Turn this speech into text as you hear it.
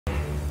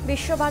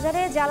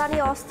বিশ্ববাজারে জ্বালানি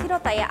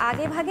অস্থিরতায়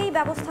আগেভাগেই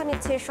ব্যবস্থা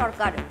নিচ্ছে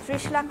সরকার।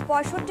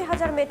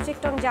 ৩০,৬৫,০০০ মেট্রিক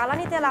টন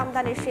জ্বালানি তেল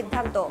আমদানির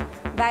সিদ্ধান্ত।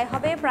 ব্যয়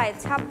হবে প্রায়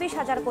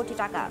 ২৬,০০০ কোটি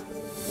টাকা।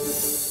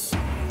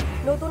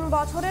 নতুন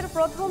বছরের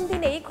প্রথম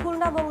দিনেই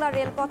খুলনা মোংলা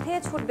রেলপথে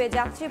ছুটবে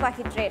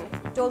যাত্রীবাহী ট্রেন।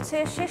 চলছে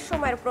শেষ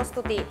সময়ের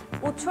প্রস্তুতি।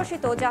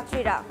 উচ্ছ্বসিত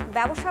যাত্রীরা।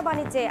 ব্যবসা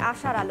বাণিজ্যে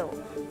আশার আলো।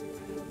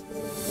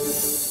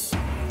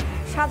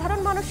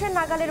 সাধারণ মানুষের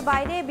নাগালের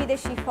বাইরে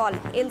বিদেশি ফল,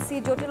 এলসি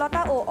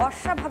জটিলতা ও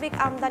অস্বাভাবিক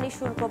আমদানি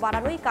শুল্ক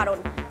বাড়ানোই কারণ।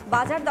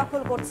 বাজার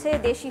দখল করছে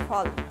দেশি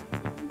ফল।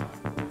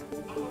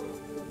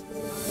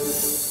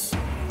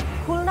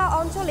 খুলনা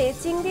অঞ্চলে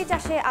চিংড়ি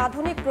চাষে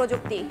আধুনিক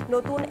প্রযুক্তি।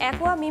 নতুন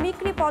অ্যাকোয়া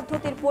মিমিক্রি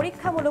পদ্ধতির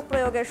পরীক্ষামূলক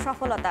প্রয়োগের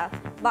সফলতা।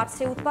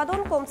 বাড়ছে উৎপাদন,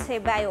 কমছে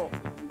ব্যয়ও।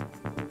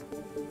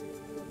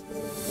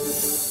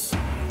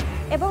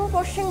 এবং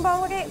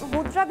পশ্চিমবঙ্গে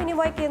মুদ্রা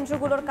বিনিময়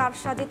কেন্দ্রগুলোর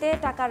কারসাজিতে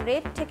টাকার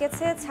রেট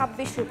ঠেকেছে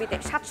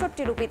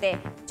 ৬৭ রুপিতে।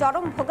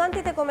 চরম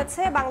ভোগান্তিতে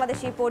কমেছে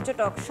বাংলাদেশি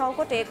পর্যটক।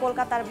 সংকটে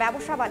কলকাতার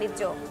ব্যবসা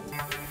বাণিজ্য।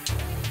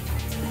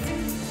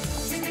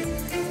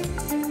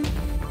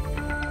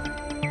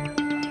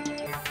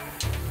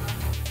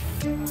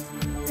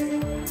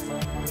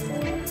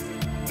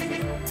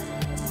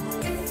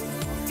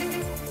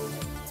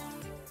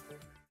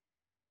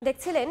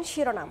 দেখছিলেন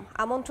শিরোনাম।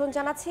 আমন্ত্রণ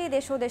জানাচ্ছি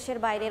দেশ ও দেশের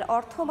বাইরের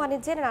অর্থ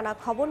বাণিজ্যের নানা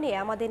খবর নিয়ে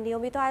আমাদের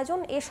নিয়মিত আয়োজন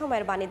এ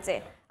সময়ের বাণিজ্যে।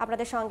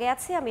 আপনাদের সঙ্গে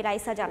আছি আমি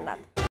রাইসা জান্নাত।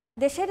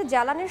 দেশের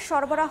জ্বালানির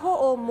সরবরাহ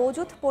ও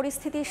মজুত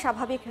পরিস্থিতি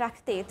স্বাভাবিক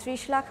রাখতে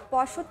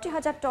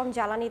 ৩০,৬৫,০০০ টন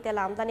জ্বালানি তেল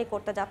আমদানি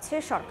করতে যাচ্ছে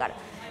সরকার।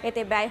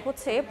 এতে ব্যয়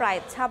হচ্ছে প্রায়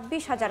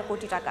 ২৬,০০০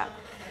 কোটি টাকা।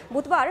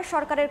 বুধবার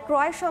সরকারের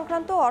ক্রয়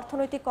সংক্রান্ত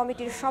অর্থনৈতিক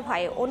কমিটির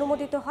সভায়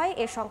অনুমোদিত হয়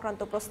এ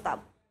সংক্রান্ত প্রস্তাব।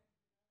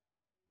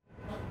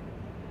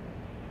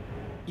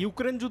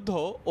 ইউক্রেন যুদ্ধ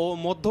ও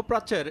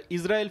মধ্যপ্রাচ্যের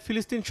ইসরায়েল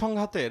ফিলিস্তিন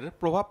সংঘাতের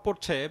প্রভাব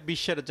পড়ছে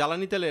বিশ্বের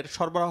জ্বালানি তেলের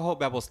সরবরাহ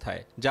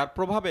ব্যবস্থায়, যার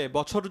প্রভাবে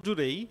বছর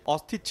জুড়েই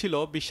অস্থির ছিল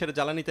বিশ্বের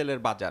জ্বালানি তেলের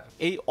বাজার।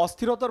 এই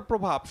অস্থিরতার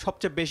প্রভাব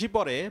সবচেয়ে বেশি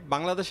পড়ে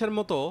বাংলাদেশের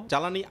মতো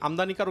জ্বালানি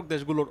আমদানিকারক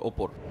দেশগুলোর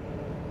ওপর।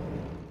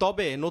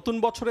 তবে নতুন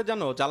বছরে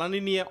যেন জ্বালানি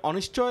নিয়ে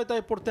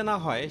অনিশ্চয়তায় পড়তে না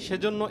হয়,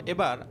 সেজন্য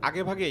এবার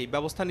আগেভাগেই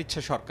ব্যবস্থা নিচ্ছে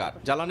সরকার।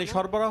 জ্বালানি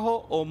সরবরাহ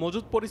ও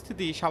মজুত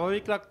পরিস্থিতি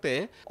স্বাভাবিক রাখতে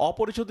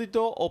অপরিশোধিত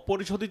ও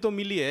পরিশোধিত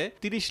মিলিয়ে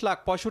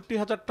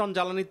 ৩০,৬৫,০০০ টন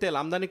জ্বালানি তেল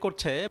আমদানি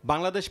করছে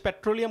বাংলাদেশ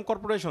পেট্রোলিয়াম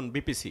কর্পোরেশন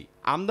বিপিসি।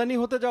 আমদানি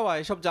হতে যাওয়া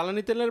এসব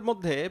জ্বালানি তেলের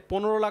মধ্যে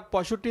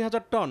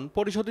 ১৫,৬৫,০০০ টন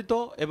পরিশোধিত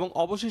এবং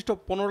অবশিষ্ট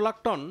 ১৫ লাখ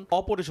টন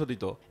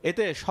অপরিশোধিত।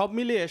 এতে সব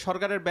মিলিয়ে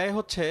সরকারের ব্যয়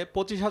হচ্ছে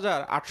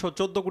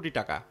 ২৫,৮১৪ কোটি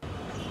টাকা।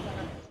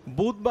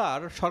 বুধবার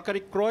সরকারি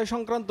ক্রয়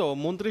সংক্রান্ত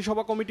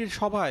মন্ত্রিসভা কমিটির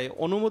সভায়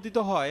অনুমোদিত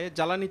হয়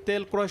জ্বালানি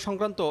তেল ক্রয়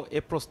সংক্রান্ত এ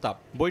প্রস্তাব।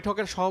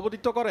 বৈঠকের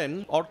সভাপতিত্ব করেন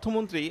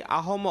অর্থমন্ত্রী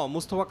আ.হ.ম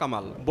মুস্তফা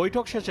কামাল।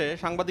 বৈঠক শেষে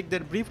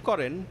সাংবাদিকদের ব্রিফ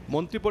করেন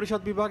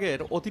মন্ত্রিপরিষদ বিভাগের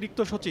অতিরিক্ত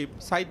সচিব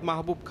সাইদ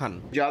মাহবুব খান।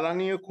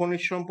 জ্বালানি ও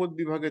খনিজ সম্পদ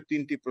বিভাগের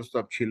 ৩টি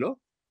প্রস্তাব ছিল।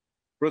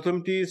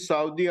 প্রথমটি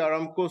সৌদি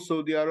আরামকো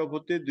সৌদি আরব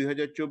হতে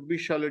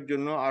 ২০২৪ সালের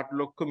জন্য ৮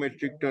 লক্ষ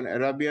metric ton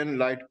Arabian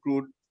light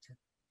crude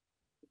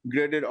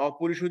গ্রেডের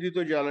অপরিশোধিত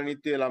জ্বালানি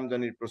তেল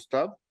আমদানির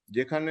প্রস্তাব,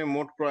 যেখানে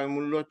মোট ক্রয়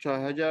মূল্য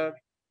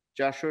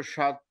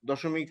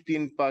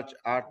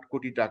 ৬,৪০৭.৩৫৮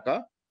 কোটি টাকা।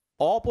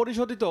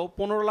 অপরিশোধিত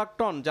 ১৫ লাখ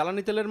টন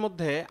জ্বালানি তেলের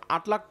মধ্যে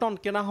 ৮ লাখ টন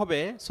কেনা হবে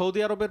সৌদি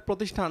আরবের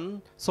প্রতিষ্ঠান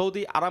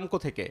সৌদি আরামকো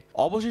থেকে।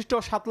 অবশিষ্ট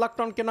 ৭ লাখ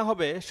টন কেনা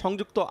হবে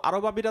সংযুক্ত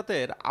আরব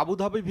আমিরাতের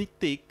আবুধাবি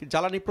ভিত্তিক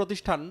জ্বালানি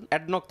প্রতিষ্ঠান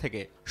অ্যাডনক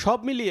থেকে। সব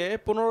মিলিয়ে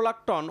 ১৫ লাখ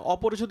টন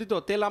অপরিশোধিত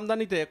তেল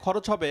আমদানিতে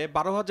খরচ হবে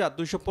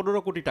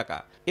 ১২,২১৫ কোটি টাকা।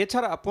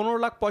 এছাড়া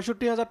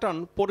 ১৫,৬৫,০০০ টন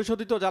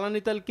পরিশোধিত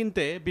জ্বালানি তেল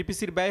কিনতে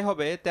বিপিসির ব্যয়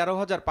হবে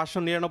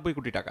 ১৩,৫৯৯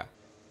 কোটি টাকা।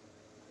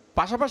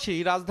 পাশাপাশি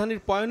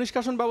রাজধানীর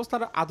পয়ঃনিষ্কাশন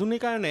ব্যবস্থার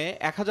আধুনিকায়নে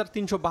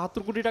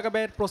 ১,৩৭২ কোটি টাকা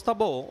ব্যয়ের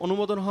প্রস্তাবও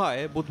অনুমোদন হয়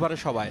বুধবারের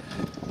সভায়।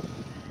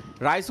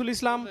 রাইসুল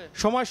ইসলাম,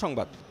 সময়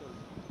সংবাদ।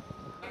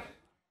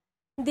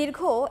 দীর্ঘ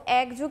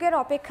এক যুগের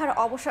অপেক্ষার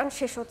অবসান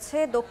শেষ হচ্ছে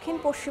দক্ষিণ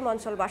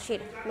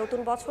পশ্চিমাঞ্চলবাসীর। নতুন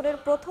বছরের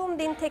প্রথম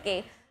দিন থেকে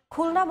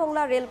খুলনা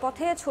মোংলা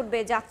রেলপথে ছুটবে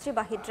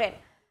যাত্রীবাহী ট্রেন।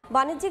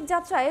 বাণিজ্যিক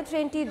যাত্রায়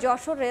ট্রেনটি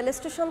যশোর রেল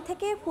স্টেশন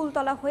থেকে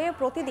ফুলতলা হয়ে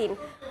প্রতিদিন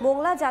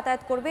মোংলা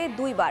যাতায়াত করবে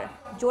 ২ বার।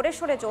 জোরে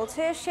সোরে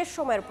চলছে শেষ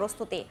সময়ের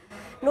প্রস্তুতি।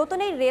 নতুন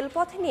এই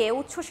রেলপথ নিয়ে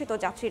উচ্ছ্বসিত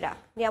যাত্রীরা।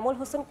 নিয়ামুল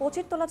হোসেন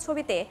কোচির তোলা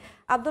ছবিতে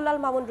আব্দুল্লাল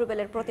মামুন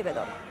রুবেলের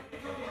প্রতিবেদন।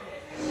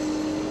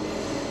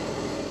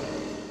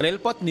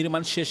 রেলপথ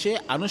নির্মাণ শেষে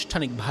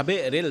আনুষ্ঠানিকভাবে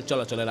রেল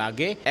চলাচলের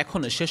আগে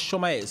এখন শেষ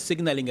সময়ে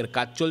সিগন্যালিংয়ের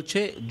কাজ চলছে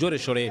জোরে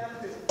সোরে।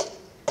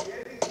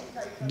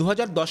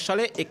 ২০১০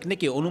 সালে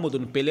একনেকে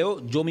অনুমোদন পেলেও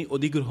জমি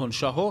অধিগ্রহণ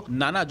সহ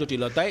নানা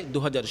জটিলতায়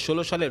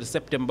 ২০১৬ সালের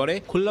সেপ্টেম্বরে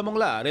খুলনা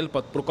মোংলা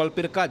রেলপথ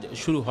প্রকল্পের কাজ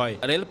শুরু হয়।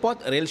 রেলপথ,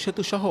 রেল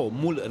সেতু সহ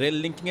মূল রেল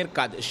লিঙ্কিংয়ের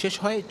কাজ শেষ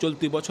হয়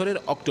চলতি বছরের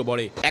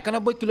অক্টোবরে।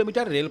 ৯১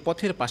 কিলোমিটার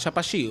রেলপথের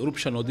পাশাপাশি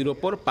রূপসা নদীর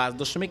ওপর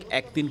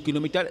 ৫.১৩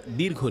 কিলোমিটার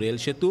দীর্ঘ রেল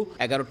সেতু,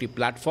 ১১টি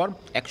প্ল্যাটফর্ম,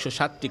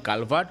 ১০৭টি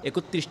কালভার্ট,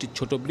 ৩১টি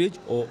ছোট ব্রিজ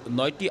ও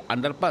 ৯টি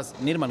আন্ডারপাস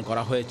নির্মাণ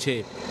করা হয়েছে।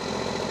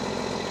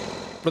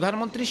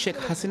 প্রধানমন্ত্রী শেখ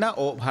হাসিনা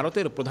ও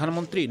ভারতের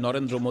প্রধানমন্ত্রী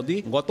নরেন্দ্র মোদী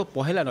গত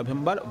 1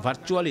 নভেম্বর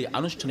ভার্চুয়ালি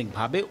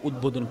আনুষ্ঠানিকভাবে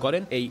উদ্বোধন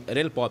করেন এই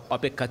রেলপথ।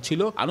 অপেক্ষা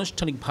ছিল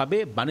আনুষ্ঠানিকভাবে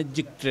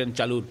বাণিজ্যিক ট্রেন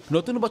চালুর।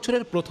 নতুন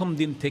বছরের প্রথম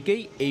দিন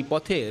থেকেই এই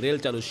পথে রেল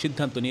চালুর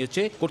সিদ্ধান্ত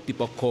নিয়েছে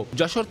কর্তৃপক্ষ।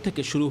 যশোর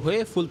থেকে শুরু হয়ে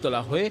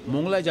ফুলতলা হয়ে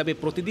মোংলায় যাবে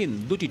প্রতিদিন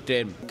 2টি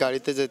ট্রেন।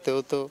 গাড়িতে যেতে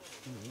হতো,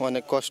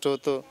 অনেক কষ্ট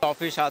হতো।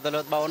 অফিস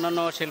আদালত বা অন্যান্য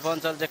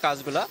শিল্পাঞ্চল যে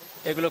কাজগুলো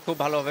এগুলো খুব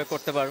ভালোভাবে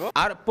করতে পারবো।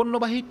 আর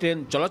পণ্যবাহী ট্রেন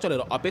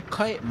চলাচলের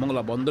অপেক্ষায়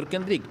মোংলা বন্দর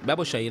কেন্দ্রিক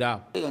ব্যবসায়ীরা।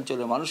 এই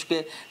অঞ্চলের মানুষকে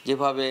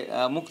যেভাবে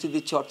মুক্তি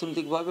দিচ্ছে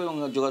অর্থনৈতিকভাবে এবং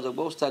যোগাযোগ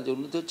ব্যবস্থার যে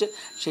উন্নতি হচ্ছে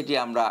সেটি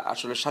আমরা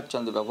আসলে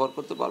স্বাচ্ছন্দ্যে ব্যবহার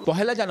করতে পারবো।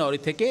 1 জানুয়ারি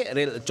থেকে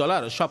রেল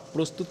চলার সব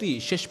প্রস্তুতি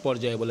শেষ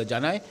পর্যায়ে বলে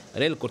জানায়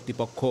রেল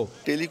কর্তৃপক্ষ।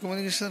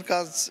 টেলিকমিউনিকেশনের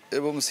কাজ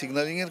এবং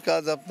সিগন্যালিংয়ের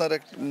কাজ আপনার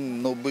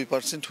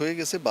 90% হয়ে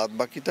গেছে, বাদ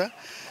বাকিটা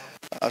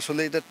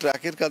আসলে এটা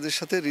ট্র্যাকের কাজের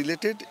সাথে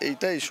রিলেটেড।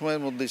 এইটা এই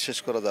সময়ের মধ্যেই শেষ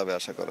করা যাবে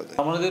আশা করা যায়।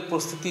 আমাদের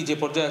প্রস্তুতি যে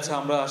পর্যায়ে আছে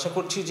আমরা আশা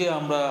করছি যে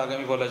আমরা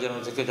আগামী 1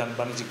 জানুয়ারি থেকে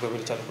বাণিজ্যিকভাবে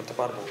চালু করতে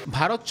পারবো।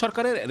 ভারত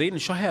সরকারের ঋণ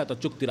সহায়তা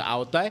চুক্তির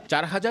আওতায়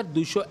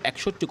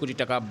 4261 কোটি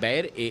টাকা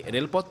ব্যয়ের এই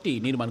রেলপথটি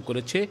নির্মাণ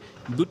করেছে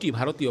 2টি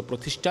ভারতীয়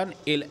প্রতিষ্ঠান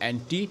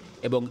L&T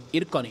এবং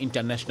ইরকন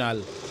ইন্টারন্যাশনাল।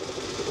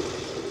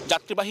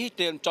 যাত্রীবাহী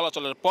ট্রেন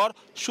চলাচলের পর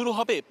শুরু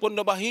হবে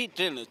পণ্যবাহী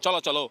ট্রেন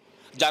চলাচলও,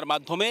 যার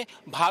মাধ্যমে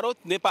ভারত,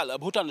 নেপাল,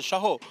 ভুটান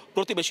সহ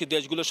প্রতিবেশী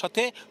দেশগুলোর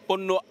সাথে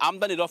পণ্য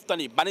আমদানি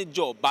রফতানি বাণিজ্য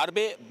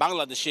বাড়বে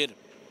বাংলাদেশের।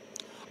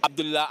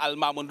 আব্দুল্লাহ আল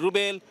মামুন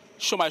রুবেল,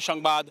 সময়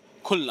সংবাদ,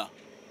 খুলনা।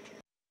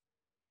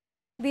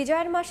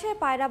 বিজয়ের মাসে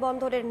পায়রা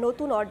বন্দরের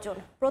নতুন অর্জন।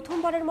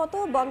 প্রথমবারের মতো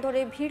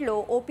বন্দরে ভিড়ল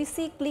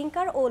ওপিসি,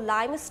 ক্লিংকার ও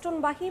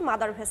লাইমস্টোনবাহী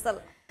মাদার ভেসেল।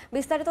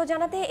 বিস্তারিত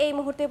জানাতে এই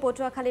মুহূর্তে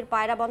পটুয়াখালীর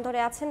পায়রা বন্দরে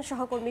আছেন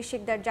সহকর্মী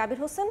শিকদার জাবির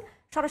হোসেন।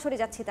 সরাসরি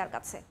যাচ্ছি তার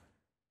কাছে।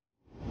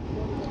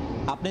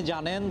 আপনি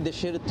জানেন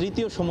দেশের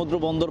তৃতীয় সমুদ্র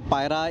বন্দর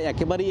পায়রা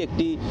একেবারেই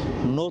একটি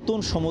নতুন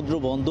সমুদ্র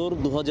বন্দর।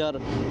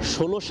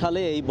 2016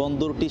 সালে এই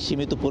বন্দরটি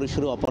সীমিত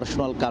পরিসরে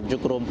অপারেশনাল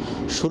কার্যক্রম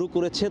শুরু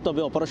করেছে।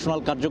 তবে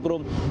অপারেশনাল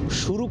কার্যক্রম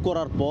শুরু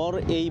করার পর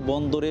এই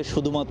বন্দরে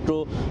শুধুমাত্র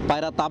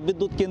পায়রা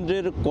তাপবিদ্যুৎ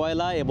কেন্দ্রের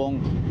কয়লা এবং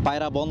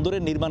পায়রা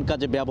বন্দরের নির্মাণ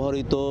কাজে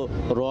ব্যবহৃত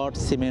রড,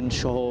 সিমেন্ট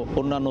সহ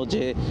অন্যান্য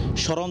যে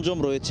সরঞ্জাম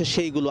রয়েছে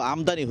সেইগুলো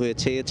আমদানি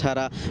হয়েছে।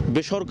 এছাড়া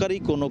বেসরকারি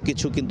কোনো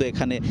কিছু কিন্তু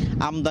এখানে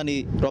আমদানি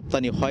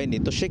রপ্তানি হয়নি।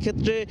 তো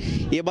সেক্ষেত্রে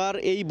এবার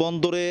এই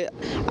বন্দরে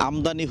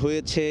আমদানি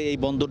হয়েছে, এই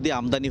বন্দর দিয়ে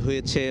আমদানি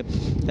হয়েছে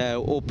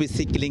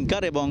ওপিসি,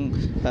 ক্লিংকার এবং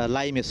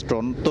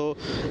লাইমস্টোন। তো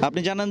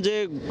আপনি জানেন যে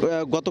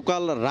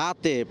গতকাল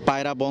রাতে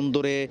পায়রা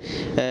বন্দরে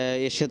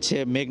এসেছে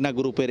মেঘনা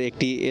গ্রুপের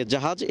একটি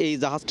জাহাজ। এই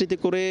জাহাজটিতে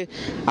করে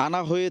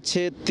আনা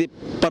হয়েছে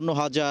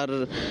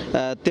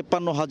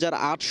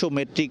 53,800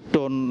 মেট্রিক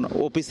টন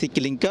ওপিসি,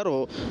 ক্লিংকার ও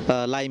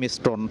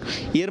লাইমস্টোন।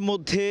 এর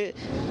মধ্যে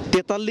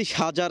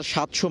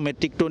 43,700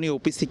 মেট্রিক টনই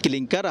ওপিসি,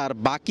 ক্লিংকার আর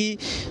বাকি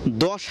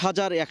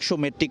 10,100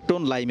 মেট্রিক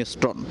টন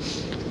লাইমস্টোন।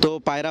 তো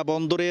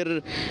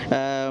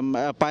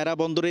পায়রা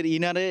বন্দরের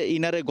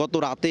ইনারে গত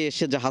রাতে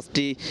এসে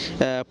জাহাজটি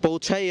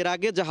পৌঁছায়। এর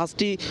আগে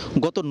জাহাজটি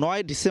গত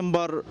 9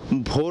 ডিসেম্বর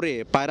ভোরে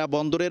পায়রা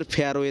বন্দরের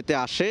ফেয়ারওয়েতে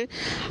আসে।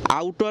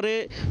 আউটারে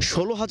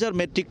 16,000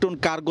 মেট্রিক টন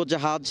কার্গো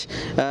জাহাজ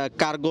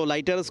কার্গো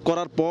লাইটারেজ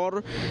করার পর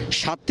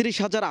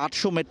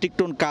 37,800 মেট্রিক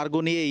টন কার্গো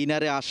নিয়ে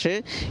ইনারে আসে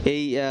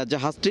এই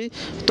জাহাজটি।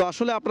 তো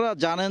আসলে আপনারা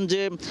জানেন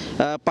যে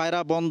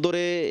পায়রা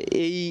বন্দরে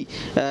এই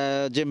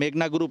যে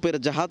মেঘনা গ্রুপের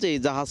জাহাজ, এই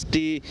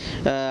জাহাজটি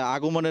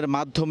আগমনের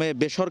মাধ্যমে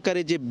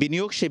বেসরকারি যে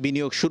বিনিয়োগ, সে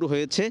বিনিয়োগ শুরু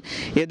হয়েছে।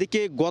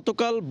 এদিকে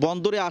গতকাল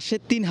বন্দরে আসে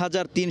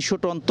 3,300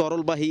 টন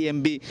তরলবাহী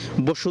এমবি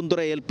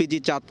বসুন্ধরা এলপিজি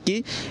চাতকি।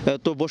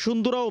 তো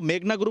বসুন্ধরা ও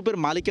মেঘনা গ্রুপের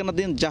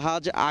মালিকানাধীন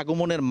জাহাজ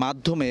আগমনের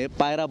মাধ্যমে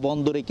পায়রা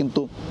বন্দরে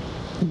কিন্তু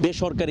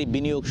বেসরকারি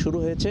বিনিয়োগ শুরু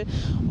হয়েছে।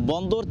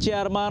 বন্দর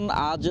চেয়ারম্যান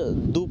আজ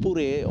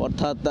দুপুরে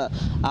অর্থাৎ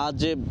আজ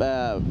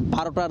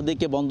 12টার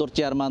দিকে বন্দর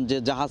চেয়ারম্যান যে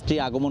জাহাজটি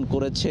আগমন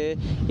করেছে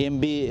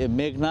এমবি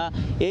মেঘনা,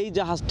 এই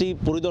জাহাজটি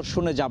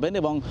পরিদর্শনে যাবেন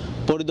এবং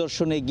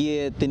পরিদর্শনে গিয়ে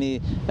তিনি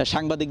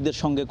সাংবাদিকদের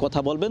সঙ্গে কথা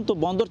বলবেন। তো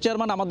বন্দর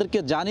চেয়ারম্যান আমাদেরকে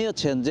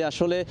জানিয়েছেন যে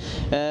আসলে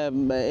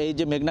এই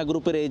যে মেঘনা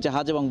গ্রুপের এই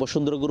জাহাজ এবং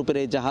বসুন্ধরা গ্রুপের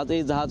এই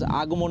জাহাজ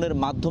আগমনের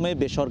মাধ্যমে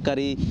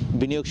বেসরকারি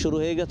বিনিয়োগ শুরু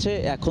হয়ে গেছে।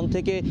 এখন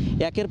থেকে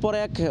একের পর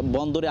এক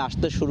বন্দরে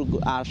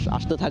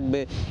আসতে থাকবে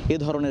এ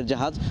ধরনের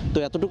জাহাজ। তো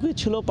এতটুকুই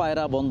ছিল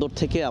পায়রা বন্দর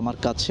থেকে আমার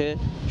কাছে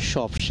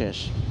সব শেষ।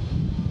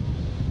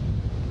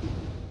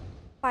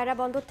 পায়রা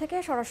বন্দর থেকে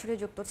সরাসরি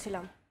যুক্ত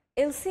ছিলাম।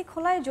 এলসি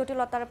খোলায়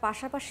জটিলতার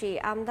পাশাপাশি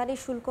আমদানি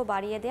শুল্ক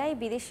বাড়িয়ে দেয়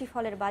বিদেশি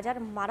ফলের বাজার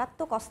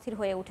মারাত্মক অস্থির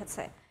হয়ে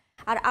উঠেছে।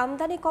 আর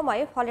আমদানি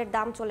কমায় ফলের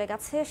দাম চলে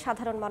গেছে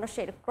সাধারণ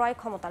মানুষের ক্রয়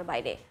ক্ষমতার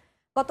বাইরে।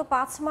 গত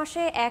 5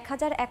 মাসে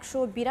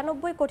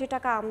 1,192 কোটি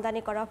টাকা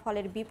আমদানি করা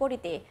ফলের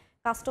বিপরীতে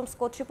কাস্টমস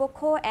কর্তৃপক্ষ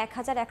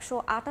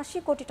 1,188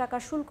 কোটি টাকা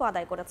শুল্ক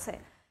আদায় করেছে।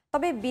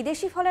 তবে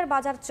বিদেশি ফলের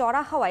বাজার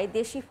চড়া হওয়ায়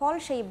দেশি ফল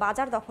সেই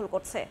বাজার দখল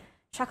করছে।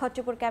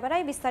 সাখাওয়াতপুর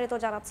ক্যামেরায় বিস্তারিত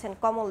জানাচ্ছেন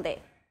কমল দে।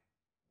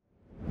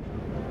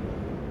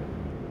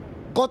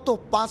 গত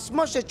 5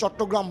 মাসে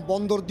চট্টগ্রাম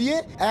বন্দর দিয়ে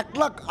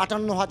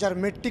 1,58,000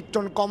 মেট্রিক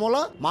টন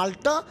কমলা,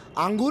 মাল্টা,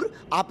 আঙ্গুর,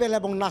 আপেল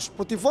এবং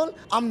নাশপাতি ফল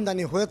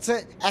আমদানি হয়েছে।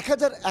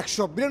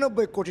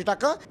 1,192 কোটি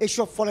টাকা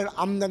এসব ফলের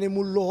আমদানি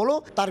মূল্য হলো,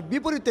 তার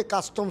বিপরীতে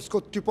কাস্টমস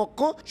কর্তৃপক্ষ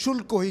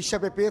শুল্ক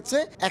হিসেবে পেয়েছে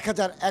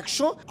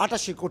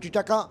 1,188 কোটি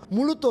টাকা।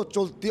 মূলত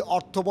চলতি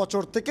অর্থ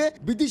বছর থেকে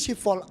বিদেশি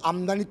ফল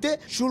আমদানিতে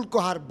শুল্ক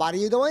হার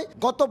বাড়িয়ে দেওয়ায়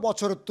গত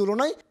বছরের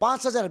তুলনায়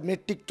 5,000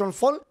 মেট্রিক টন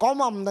ফল কম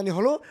আমদানি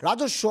হলো,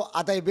 রাজস্ব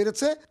আদায়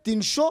বেড়েছে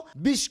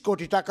 320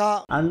 কোটি টাকা।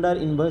 আন্ডার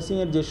ইনভয়েসিং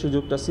এর যে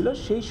সুযোগটা ছিল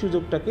সেই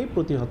সুযোগটাকেই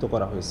প্রতিহত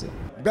করা হয়েছে।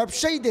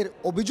 ব্যবসায়ীদের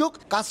অভিযোগ,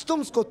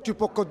 কাস্টমস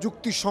কর্তৃপক্ষ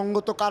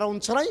যুক্তিসঙ্গত কারণ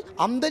ছাড়াই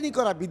আমদানি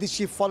করা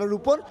বিদেশি ফলের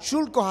উপর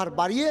শুল্ক হার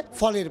বাড়িয়ে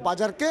ফলের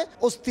বাজারকে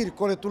অস্থির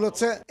করে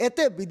তুলেছে।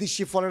 এতে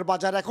বিদেশি ফলের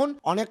বাজার এখন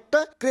অনেকটা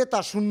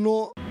ক্রেতা শূন্য।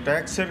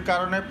 ট্যাক্সের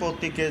কারণে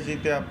প্রতি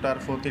কেজিতে আপনার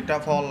প্রতিটা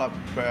ফল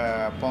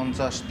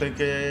 50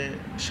 থেকে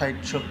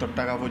 60-70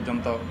 টাকা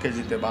পর্যন্ত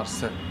কেজিতে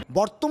বাড়ছে।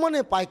 বর্তমানে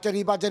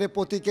পাইকারি বাজারে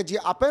প্রতি কেজি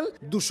আপেল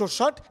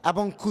 260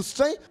 এবং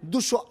খুচরায়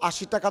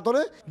 280 টাকা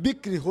দরে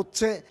বিক্রি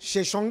হচ্ছে।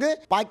 সে সঙ্গে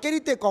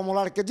পাইকারিতে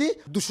কমলার কেজি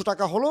 200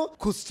 টাকা হলো,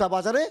 খুচরা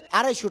বাজারে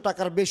 250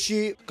 টাকার বেশি।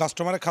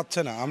 কাস্টমারে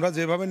খাচ্ছে না, আমরা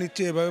যেভাবে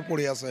নিচ্ছি এভাবে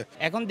পড়ে আছে।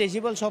 এখন দেশি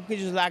ফল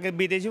সবকিছু, আগে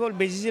বিদেশি ফল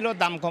বেশি ছিল,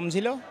 দাম কম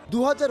ছিল।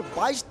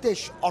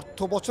 2022-23 অর্থ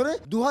বছরে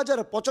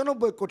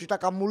 2,095 কোটি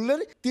টাকা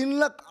মূল্যের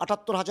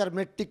 3,78,000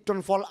 মেট্রিক টন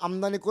ফল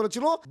আমদানি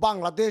করেছিল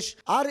বাংলাদেশ।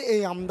 আর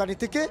এই আমদানি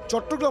থেকে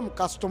চট্টগ্রাম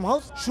কাস্টম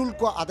হাউস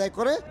শুল্ক আদায়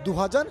করে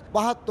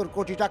 2,072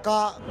 কোটি টাকা।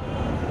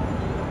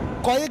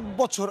 কয়েক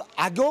বছর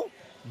আগেও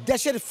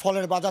দেশের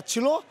ফলের বাজার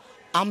ছিল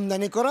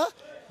আমদানি করা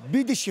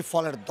বিদেশি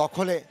ফলের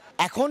দখলে।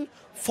 এখন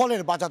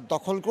ফলের বাজার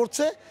দখল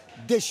করছে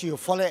দেশীয়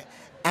ফলে।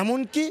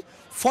 এমনকি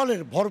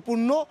ফলের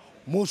ভরপূর্ণ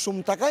মৌসুম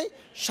থাকায়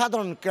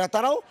সাধারণ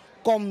ক্রেতারাও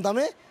কম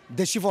দামে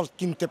দেশি ফল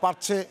কিনতে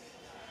পারছে।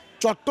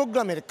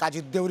 চট্টগ্রামের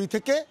কাজীর দেউরি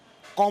থেকে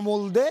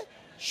কমল দে,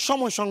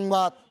 সময়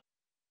সংবাদ।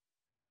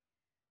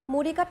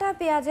 মুড়িকাটা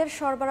পেঁয়াজের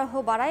সরবরাহ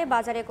বাড়ায়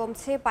বাজারে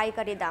কমছে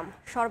পাইকারি দাম।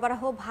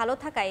 সরবরাহ ভালো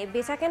থাকায়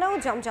বেচাকেনাও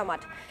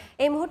জমজমাট।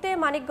 এই মুহূর্তে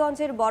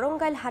মানিকগঞ্জের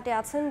বরঙ্গাইল হাটে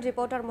আছেন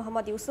রিপোর্টার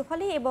মোহাম্মদ ইউসুফ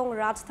আলী এবং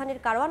রাজধানীর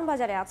কারওয়ান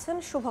বাজারে আছেন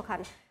শুভ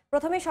খান।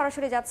 প্রথমে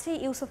সরাসরি যাচ্ছি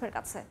ইউসুফের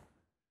কাছে।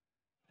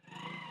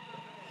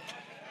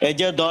 এই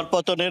যে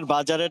দরপতনের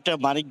বাজারে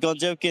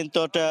মানিকগঞ্জেও কিন্তু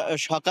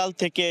সকাল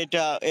থেকে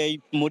এটা এই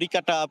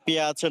মুড়িকাটা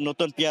পেঁয়াজ,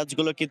 নতুন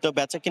পেঁয়াজগুলো কিন্তু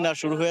বেচাকিনা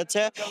শুরু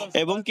হয়েছে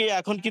এবং কি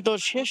এখন কিন্তু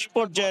শেষ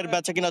পর্যায়ের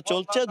বেচাকিনা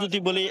চলছে। যদি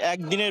বলি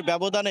একদিনের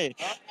ব্যবধানে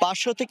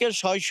 500 থেকে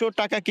 600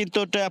 টাকা কিন্তু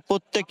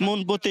প্রত্যেক মন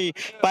প্রতি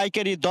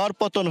পাইকারি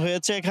দরপতন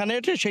হয়েছে এখানে।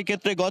 সেই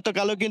ক্ষেত্রে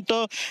গতকালও কিন্তু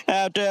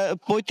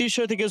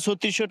 3500 থেকে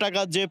 3600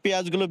 টাকা যে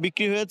পেঁয়াজগুলো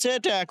বিক্রি হয়েছে,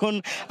 এটা এখন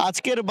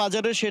আজকের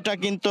বাজারে সেটা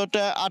কিন্তু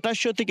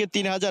 2800 থেকে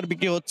 3000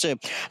 বিক্রি হচ্ছে।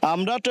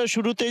 আমরা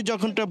শুরুতে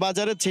যখন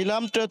বাজারে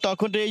ছিলাম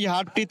তখন এই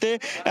হাটটিতে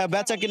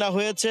বেচা কিনা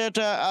হয়েছে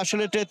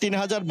আসলে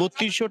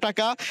 3,3200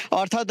 টাকা,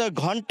 অর্থাৎ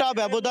ঘন্টা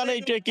ব্যবধানে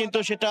কিন্তু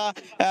সেটা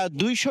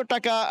 200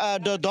 টাকা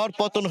দর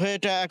পতন হয়ে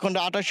এখন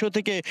 2800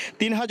 থেকে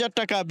 3000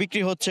 টাকা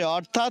বিক্রি হচ্ছে।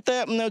 অর্থাৎ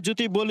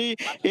যদি বলি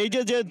এই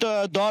যে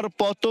দর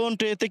পতন,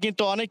 এতে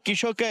কিন্তু অনেক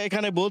কৃষক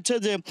এখানে বলছে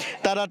যে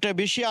তারা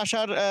বেশি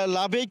আসার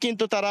লাভেই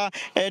কিন্তু তারা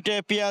এটা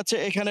পেঁয়াজ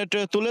এখানে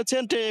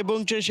তুলেছেন এবং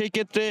সেই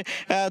ক্ষেত্রে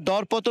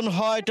দর পতন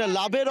হয়, এটা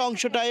লাভের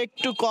অংশটা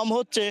একটু কম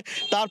হচ্ছে,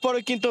 তারপরে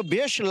কিন্তু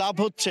বেশ লাভ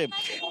হচ্ছে।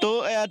 তো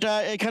এটা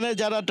এখানে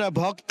যারা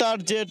ভক্তার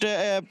যে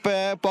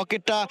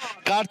পকেটটা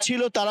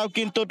কাটছিল তারাও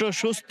কিন্তু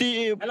স্বস্তি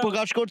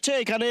প্রকাশ করছে।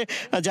 এখানে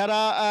যারা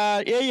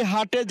এই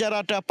হাটে যারা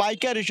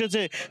পাইকার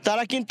এসেছে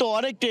তারা কিন্তু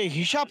অনেকটা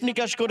হিসাব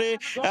নিকাশ করে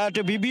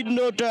বিভিন্ন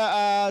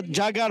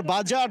জায়গার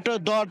বাজার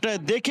দর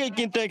দেখে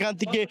কিন্তু এখান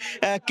থেকে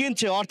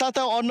কিনছে। অর্থাৎ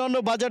অন্যান্য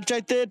বাজার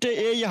চাইতে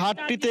এই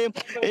হাটটিতে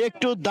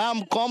একটু দাম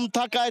কম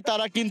থাকায়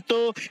তারা কিন্তু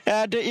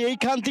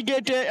এইখান থেকে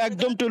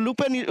একদম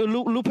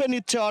লুফে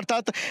নিচ্ছে।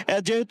 অর্থাৎ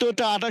যেহেতু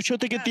এটা 2800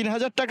 থেকে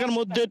 3000 টাকার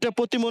মধ্যে এটা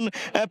প্রতিমন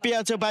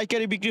পেঁয়াজ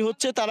পাইকারি বিক্রি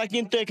হচ্ছে, তারা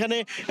কিন্তু এখানে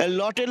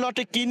লটে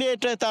লটে কিনে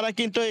তারা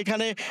কিন্তু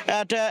এখানে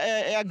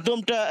একদম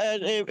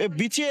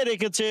বিছিয়ে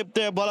রেখেছে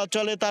বলা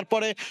চলে।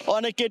 তারপরে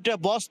অনেকে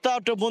বস্তা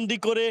বন্দি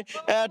করে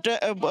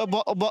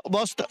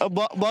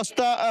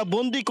বস্তা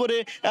বন্দি করে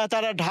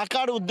তারা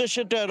ঢাকার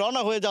উদ্দেশ্যে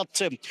রওনা হয়ে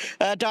যাচ্ছে।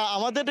 এটা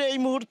আমাদের এই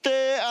মুহূর্তে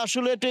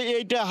আসলে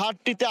এইটা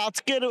হাটটিতে,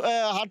 আজকের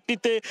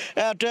হাটটিতে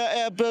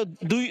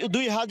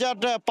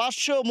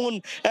 2,500 মন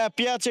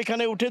পেঁয়াজ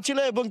এখানে উঠেছিল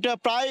এবং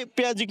প্রায়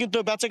পেঁয়াজই কিন্তু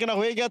বেচাকেনা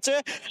হয়ে গেছে।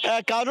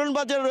 কারণ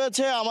বাজারে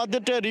রয়েছে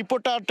আমাদের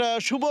রিপোর্টার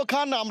শুভ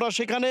খান, আমরা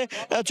সেখানে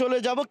চলে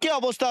যাব। কি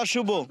অবস্থা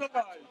শুভ?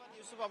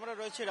 আমরা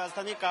রয়েছি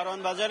রাজধানী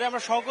কারওয়ান বাজারে।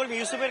 আমরা সহকর্মী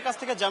ইউসুফের কাছ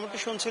থেকে যেমনটি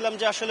শুনছিলাম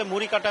যে আসলে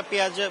মুড়িকাটা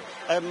পেঁয়াজ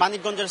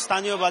মানিকগঞ্জের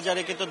স্থানীয়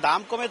বাজারে কিন্তু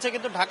দাম কমেছে,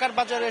 কিন্তু ঢাকার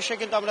বাজারে এসে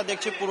কিন্তু আমরা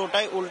দেখছি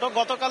পুরোটাই উল্টো।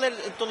 গতকালের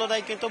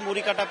তুলনায় কিন্তু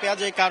মুড়িকাটা পেঁয়াজ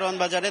এই কারওয়ান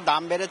বাজারে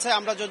দাম বেড়েছে।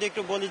 আমরা যদি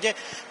একটু বলি যে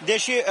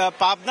দেশি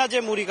পাবনা যে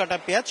মুড়িকাটা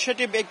পেঁয়াজ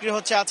সেটি বিক্রি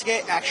হচ্ছে আজকে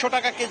 100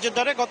 টাকা কেজি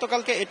দরে,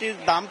 গতকালকে এটির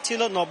দাম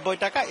ছিল 90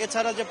 টাকা।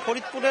 এছাড়া যে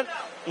ফরিদপুরের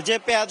যে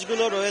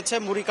পেঁয়াজগুলো রয়েছে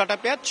মুড়ি কাটা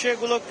পেঁয়াজ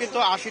সেগুলো কিন্তু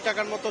 ৮০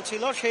 টাকার মতো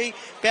ছিল, সেই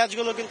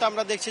পেঁয়াজগুলো কিন্তু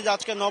আমরা দেখছি যে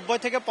আজকে ৯০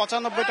 থেকে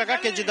 ৯৫ টাকা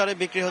কেজি দরে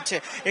বিক্রি হচ্ছে।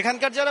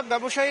 এখানকার যারা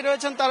ব্যবসায়ী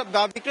রয়েছেন তারা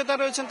বিক্রেতা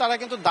রয়েছেন তারা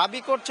কিন্তু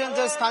দাবি করছেন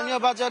যে স্থানীয়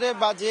বাজারে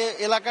বা যে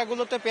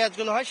এলাকাগুলোতে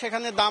পেঁয়াজগুলো হয়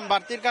সেখানে দাম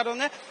বাড়তির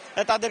কারণে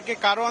তাদেরকে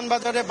কারওয়ান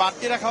বাজারে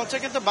বাড়তি রাখা হচ্ছে,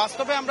 কিন্তু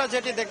বাস্তবে আমরা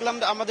যেটি দেখলাম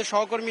আমাদের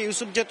সহকর্মী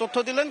ইউসুফ যে তথ্য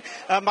দিলেন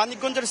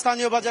মানিকগঞ্জের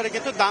স্থানীয় বাজারে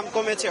কিন্তু দাম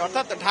কমেছে,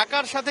 অর্থাৎ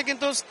ঢাকার সাথে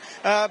কিন্তু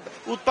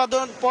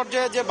উৎপাদন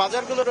পর্যায়ে যে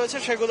বাজারগুলো রয়েছে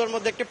সেগুলোর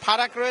মধ্যে একটি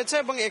ফারাক রয়েছে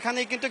এবং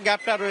এখানেই কিন্তু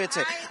গ্যাপটা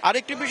রয়েছে।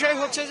 আরেকটি বিষয়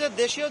হচ্ছে যে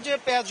দেশীয় যে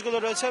পেঁয়াজগুলো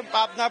রয়েছে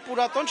পাবনা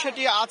পুরাতন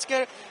সেটি আজকে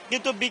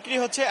কিন্তু বিক্রি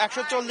হচ্ছে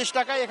 ১৪০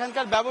 টাকায়।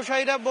 এখানকার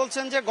ব্যবসায়ীরা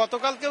বলছেন যে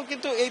গতকালকেও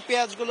কিন্তু এই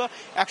পেঁয়াজগুলো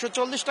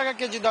 ১৪০ টাকা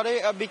কেজি দরে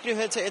বিক্রি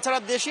হয়েছে। এছাড়া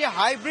দেশি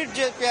হাইব্রিড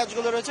যে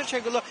পেঁয়াজগুলো রয়েছে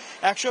সেগুলো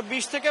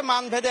 ১২০ থেকে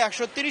মানভেদে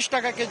 ১৩০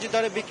 টাকা কেজি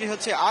দরে বিক্রি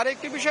হচ্ছে। আর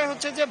একটি বিষয়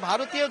হচ্ছে যে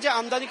ভারতীয় যে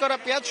আমদানি করা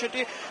পেঁয়াজ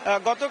সেটি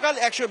গতকাল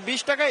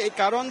 ১২০ টাকায় এই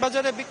কারওয়ান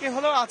বাজারে বিক্রি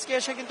হলো, আজকে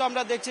এসে কিন্তু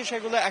আমরা দেখছি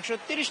সেগুলো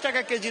 ১৩০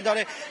 টাকা কেজি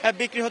দরে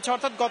বিক্রি হচ্ছে,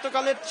 অর্থাৎ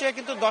গতকালের চেয়ে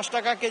কিন্তু ১০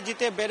 টাকা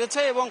কেজিতে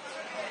বেড়েছে। এবং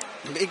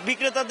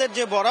বিক্রেতাদের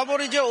যে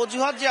বরাবরই যে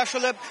অজুহাত যে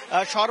আসলে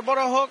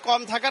সরবরাহ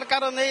কম থাকার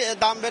কারণে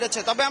দাম বেড়েছে,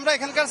 তবে আমরা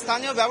এখানকার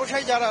স্থানীয়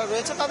ব্যবসায়ী যারা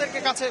রয়েছে তাদেরকে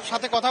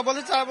সাথে কথা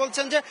বলেছি, তারা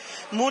বলছেন যে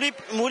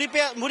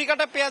মুড়ি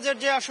কাটা পেঁয়াজের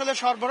যে আসলে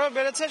সরবরাহ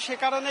বেড়েছে সে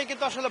কারণেই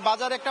কিন্তু আসলে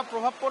বাজারে একটা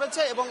প্রভাব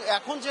পড়েছে এবং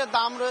এখন যে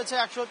দাম রয়েছে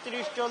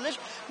 ১৩০-১৪০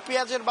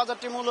 পেঁয়াজের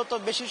বাজারটি মূলত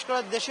বিশেষ করে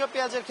দেশীয়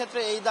পেঁয়াজের ক্ষেত্রে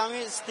এই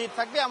দামই স্থির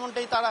থাকবে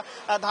এমনটাই তারা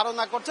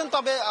ধারণা করছেন।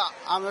 তবে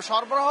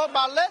সরবরাহ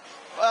বাড়লে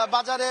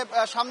বাজারে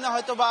সামনে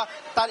হয়তো বা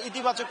তার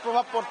ইতিবাচক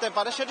প্রভাব পড়তে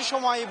পারে, সেটি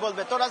সময়ই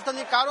বলবে। তো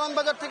রাজধানীর কারওয়ান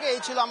বাজার থেকে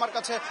এই ছিল আমার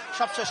কাছে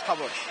সবশেষ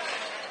খবর।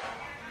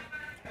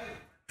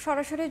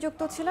 সরাসরি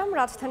যুক্ত ছিলাম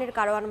রাজধানীর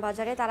কারওয়ান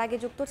বাজারে, তার আগে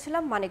যুক্ত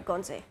ছিলাম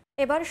মানিকগঞ্জে।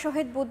 এবার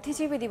শহীদ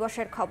বুদ্ধিজীবী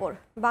দিবসের খবর।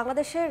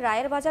 বাংলাদেশের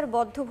রায়ের বাজার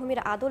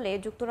বধ্যভূমির আদলে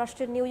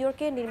যুক্তরাষ্ট্রের নিউ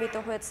ইয়র্কে নির্মিত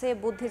হয়েছে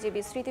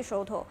বুদ্ধিজীবী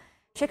স্মৃতিসৌধ।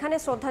 সেখানে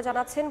শ্রদ্ধা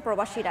জানাচ্ছেন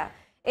প্রবাসীরা।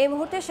 এই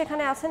মুহূর্তে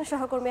সেখানে আছেন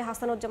সহকর্মী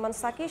হাসানুজ্জামান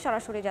সাকি,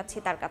 সরাসরি যাচ্ছি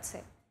তার কাছে।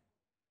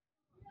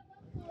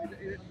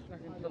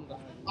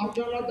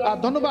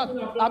 ধন্যবাদ।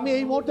 আমি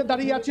এই মুহূর্তে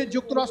দাঁড়িয়ে আছি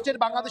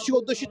যুক্তরাষ্ট্রের বাংলাদেশি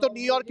অধ্যুষিত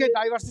নিউ ইয়র্কের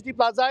ডাইভার্সিটি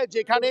প্লাজায়,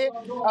 যেখানে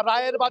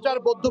রায়ের বাজার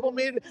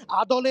বধ্যভূমির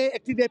আদলে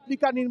একটি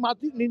রেপ্লিকা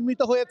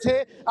নির্মিত হয়েছে।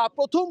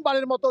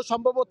 প্রথমবারের মতো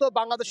সম্ভবত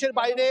বাংলাদেশের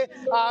বাইরে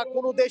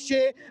কোনো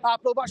দেশে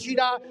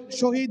প্রবাসীরা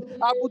শহীদ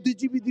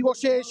বুদ্ধিজীবী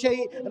দিবসে সেই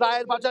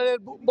রায়ের বাজারের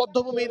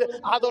বধ্যভূমির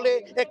আদলে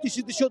একটি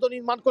স্মৃতিসৌধ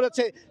নির্মাণ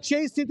করেছে।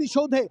 সেই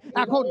স্মৃতিসৌধে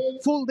এখন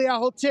ফুল দেয়া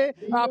হচ্ছে।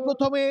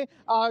 প্রথমে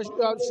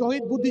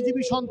শহীদ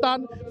বুদ্ধিজীবী সন্তান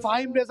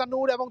ফাহিম রেজা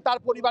নূর এবং তার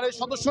পরিবারের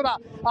সদস্যরা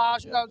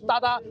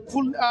তারা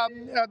ফুল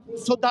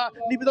শ্রদ্ধা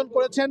নিবেদন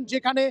করেছেন,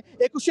 যেখানে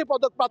 ২১শে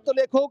পদকপ্রাপ্ত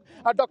লেখক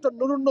ডক্টর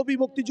নুরুন নবী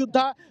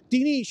মুক্তিযোদ্ধা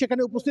তিনি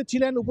সেখানে উপস্থিত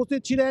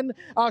ছিলেন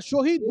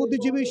শহীদ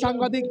বুদ্ধিজীবী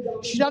সাংবাদিক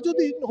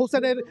সিরাজউদ্দিন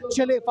হোসেনের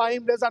ছেলে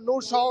ফাহিম রেজা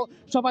নূর সহ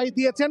সবাই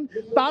দিয়েছেন।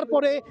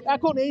 তারপরে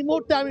এখন এই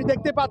মুহূর্তে আমি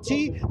দেখতে পাচ্ছি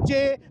যে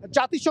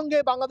জাতিসংঘে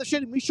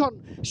বাংলাদেশের মিশন,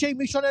 সেই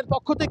মিশনের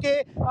পক্ষ থেকে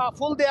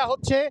ফুল দেয়া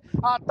হচ্ছে।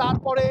 আর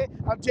তারপরে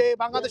যে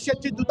বাংলাদেশের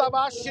যে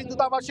দূতাবাস, সেই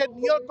দূতাবাসের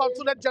নিউ ইয়র্ক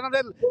কনসুলেট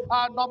জেনারেল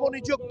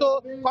নবনিযুক্ত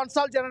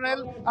কনসাল জেনারেল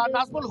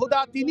নাজমুল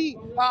হুদা তিনি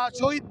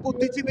শহীদ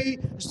বুদ্ধিজীবী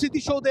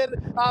স্মৃতিসৌধের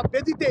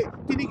বেদিতে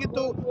তিনি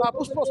কিন্তু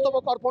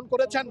পুষ্পস্তবক অর্পণ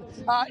করেছেন।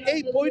 এই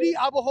বৈরী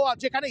আবহাওয়া,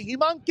 যেখানে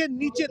হিমাঙ্কের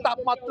নিচে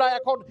তাপমাত্রা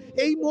এখন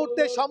এই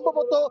মুহূর্তে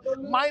সম্ভবত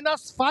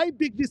 -5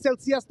 ডিগ্রি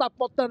সেলসিয়াস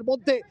তাপমাত্রার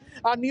মধ্যে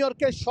নিউ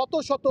ইয়র্কের শত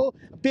শত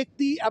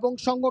ব্যক্তি এবং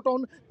সংগঠন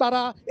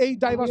তারা এই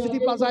ডাইভার্সিটি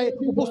প্লাজায়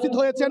উপস্থিত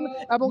হয়েছেন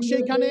এবং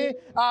সেইখানে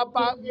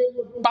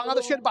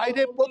বাংলাদেশের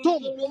বাইরে প্রথম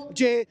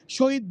যে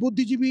শহীদ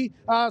বুদ্ধিজীবী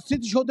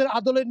স্মৃতিসৌধের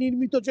আদলে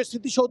নির্মিত যে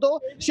স্মৃতিসৌধ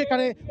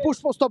সেখানে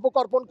পুষ্পস্তবক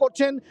অর্পণ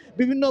করছেন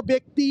বিভিন্ন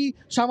ব্যক্তি,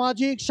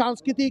 সামাজিক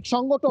সাংস্কৃতিক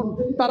সংগঠন,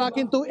 তারা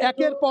কিন্তু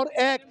একের পর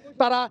এক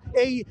তারা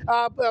এই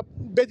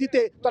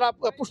বেদিতে তারা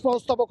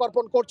পুষ্পস্তবক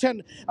অর্পণ করছেন।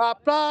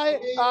 প্রায়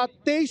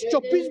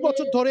 23-24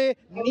 বছর ধরে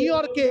নিউ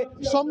ইয়র্কে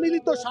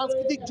সম্মিলিত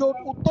সাংস্কৃতিক জোট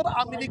উত্তর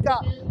আমেরিকা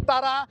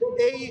তারা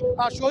এই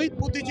শহীদ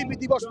বুদ্ধিজীবী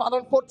দিবস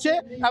পালন করছে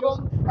এবং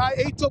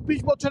এই 24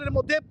 বছরের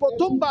মধ্যে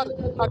প্রথমবার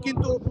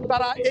কিন্তু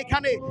তারা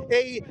এখানে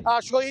এই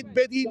শহীদ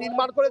বেদি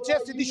নির্মাণ করেছে,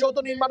 স্মৃতিসৌধ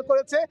নির্মাণ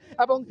করেছে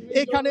এবং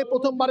এখানে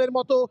প্রথমবারের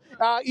মতো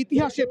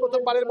ইতিহাসে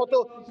প্রথমবারের মতো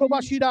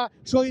প্রবাসীরা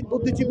শহীদ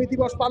বুদ্ধিজীবী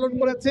দিবস পালন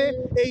করেছে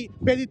এই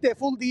বেদিতে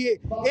ফুল দিয়ে।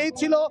 এই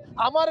ছিল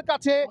আমার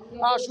কাছে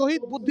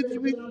শহীদ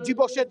বুদ্ধিজীবী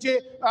দিবসের যে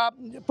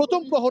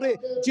প্রথম প্রহরে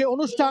যে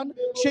অনুষ্ঠান,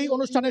 সেই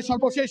অনুষ্ঠানের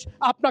সর্বশেষ।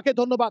 আপনাকে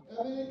ধন্যবাদ।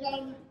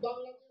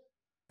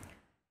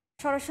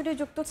 সরাসরি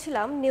যুক্ত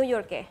ছিলাম নিউ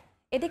ইয়র্কে।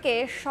 এদিকে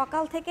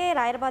সকাল থেকে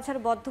রায়ের বাজার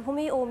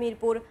বধ্যভূমি ও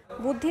মিরপুর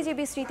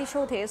বুদ্ধিজীবী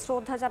স্মৃতিসৌধে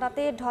শ্রদ্ধা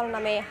জানাতে ঢল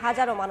নামে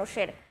হাজারো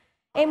মানুষের।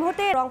 এই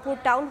মুহূর্তে রংপুর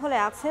টাউন হলে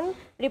আছেন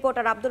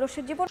রিপোর্টার আব্দুল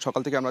রশিদ জীবন।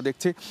 সকাল থেকে আমরা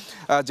দেখছি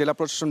জেলা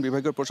প্রশাসন,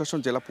 বিভাগীয় প্রশাসন,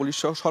 জেলা পুলিশ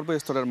সহ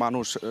সর্বস্তরের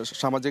মানুষ,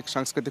 সামাজিক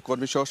সাংস্কৃতিক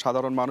কর্মী সহ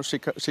সাধারণ মানুষ,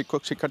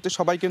 শিক্ষক শিক্ষার্থী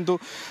সবাই কিন্তু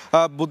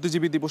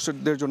বুদ্ধিজীবী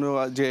দিবসের জন্য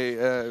যে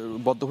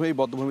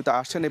বদ্ধভূমিতে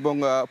আসছেন এবং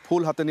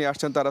ফুল হাতে নিয়ে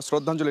আসছেন, তারা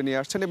শ্রদ্ধাঞ্জলি নিয়ে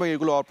আসছেন এবং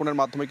এগুলো অর্পণের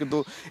মাধ্যমে কিন্তু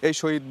এই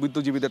শহীদ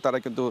বুদ্ধিজীবীদের তারা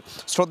কিন্তু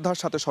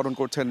শ্রদ্ধার সাথে স্মরণ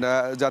করছেন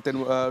জাতির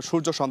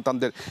সূর্য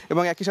সন্তানদের।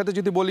 এবং একই সাথে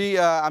যদি বলি,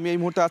 আমি এই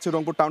মুহূর্তে আছি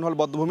Rangpur town hall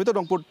বদ্ধভূমিতে।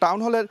 Rangpur town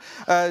হলের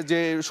যে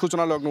সূচনা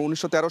লগ্ন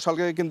 1913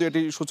 সালে কিন্তু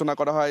এটি সূচনা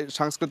করা হয়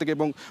সাংস্কৃতিক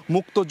এবং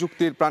মুক্ত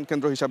যুক্তির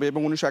প্রাণকেন্দ্র হিসাবে,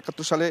 এবং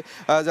 1971 সালে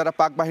যারা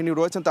পাক বাহিনী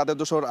রয়েছেন তাদের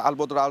দোসর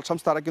আলবদর আল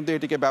শামস তারা কিন্তু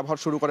এটিকে ব্যবহার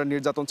শুরু করেন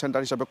নির্যাতন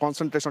সেন্টার হিসাবে,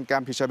 কনসেন্ট্রেশন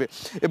ক্যাম্প হিসাবে।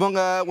 এবং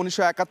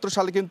 1971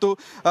 সালে কিন্তু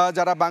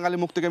যারা বাঙালি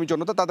মুক্তিগামী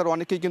জনতা তাদের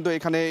অনেকেই কিন্তু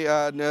এখানে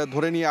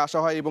ধরে নিয়ে আসা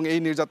হয় এবং এই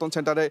নির্যাতন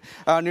সেন্টারে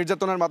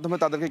নির্যাতনের মাধ্যমে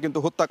তাদেরকে কিন্তু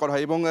হত্যা করা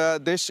হয়। এবং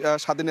দেশ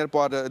স্বাধীনের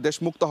পর, দেশ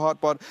মুক্ত হওয়ার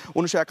পর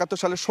 1971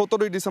 সালের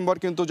 17ই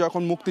ডিসেম্বর কিন্তু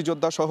যখন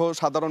মুক্তিযোদ্ধা সহ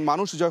সাধারণ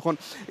মানুষ যখন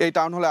এই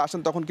টাউন হলে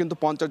আসেন তখন কিন্তু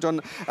 50 জন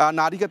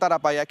নারীকে তারা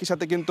পায়। একই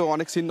সাথে কিন্তু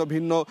অনেক ছিন্ন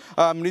ভিন্ন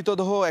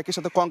মৃতদেহ, একই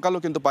সাথে কঙ্কালও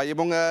কিন্তু পায়।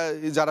 এবং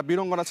যারা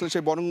বীরঙ্গনা ছিল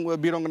সেই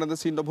বীরঙ্গনাদের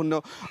ছিন্ন ভিন্ন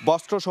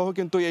বস্ত্র সহ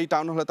কিন্তু এই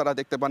টাউন হলে তারা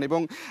দেখতে পান।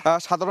 এবং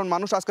সাধারণ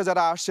মানুষ আজকে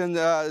যারা আসছেন,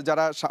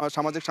 যারা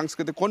সামাজিক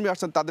সাংস্কৃতিক কর্মী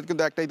আসছেন, তাদের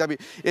কিন্তু একটাই দাবি,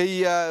 এই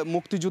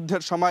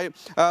মুক্তিযুদ্ধের সময়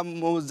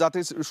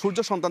জাতির সূর্য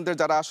সন্তানদের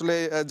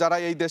যারা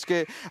এই দেশকে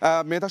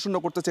মেধাশূন্য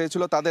করতে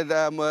চেয়েছিল তাদের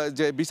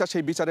যে বিচার,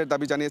 সেই বিচারের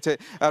দাবি জানিয়েছে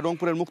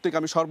রংপুরের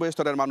মুক্তিকামী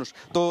সর্বস্তরের মানুষ।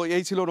 তো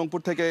এই ছিল রংপুর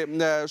থেকে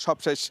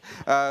সবশেষ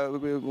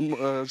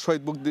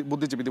শহীদ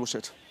বুদ্ধিজীবী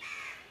দিবসের।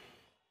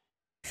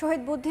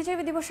 শহীদ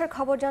বুদ্ধিজীবী দিবসের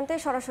খবর জানতে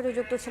সরাসরি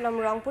যুক্ত ছিলাম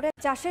রংপুরে।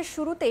 চাষের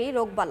শুরুতেই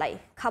রোগবালাই,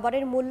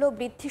 খাবারের মূল্য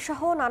বৃদ্ধি সহ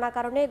নানা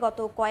কারণে গত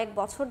কয়েক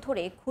বছর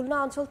ধরে খুলনা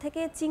অঞ্চল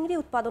থেকে চিংড়ি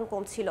উৎপাদন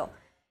কমছিল।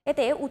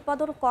 এতে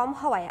উৎপাদন কম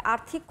হওয়ায়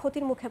আর্থিক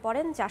ক্ষতির মুখে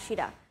পড়েন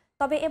চাষিরা।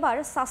 তবে এবার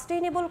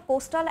sustainable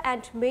coastal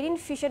and marine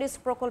fisheries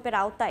প্রকল্পের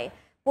আওতায়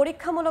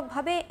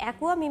পরীক্ষামূলকভাবে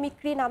অ্যাকুয়া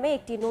মিমিক্রি নামে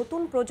একটি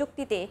নতুন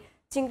প্রযুক্তিতে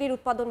চিংড়ির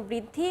উৎপাদন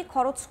বৃদ্ধি,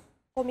 খরচ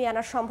কমিয়ে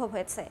আনা সম্ভব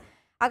হয়েছে।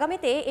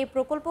 আগামীতে এই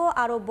প্রকল্প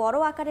আরও বড়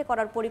আকারে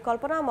করার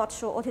পরিকল্পনা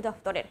মৎস্য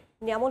অধিদপ্তরের।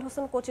 নিয়ামুল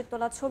হোসেন কোচির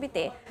তোলা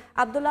ছবিতে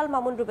আব্দুল্লাল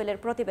মামুন রুবেলের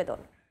প্রতিবেদন।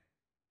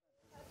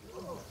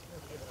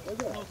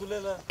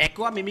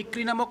 অ্যাকুয়া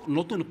মিমিক্রি নামক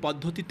নতুন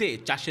পদ্ধতিতে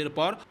চাষের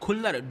পর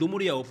খুলনার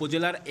ডুমুরিয়া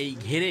উপজেলার এই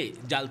ঘেরে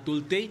জাল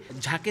তুলতেই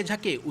ঝাঁকে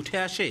ঝাঁকে উঠে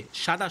আসে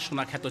সাদা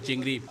সোনা খ্যাত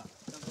চিংড়ি।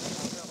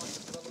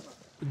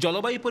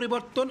 জলবায়ু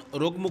পরিবর্তন,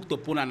 রোগমুক্ত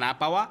পোনা না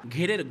পাওয়া,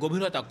 ঘেরের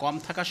গভীরতা কম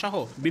থাকা সহ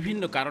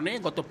বিভিন্ন কারণে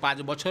গত 5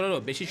 বছরেরও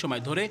বেশি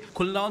সময় ধরে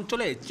খুলনা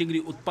অঞ্চলে চিংড়ি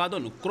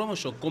উৎপাদন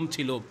ক্রমশ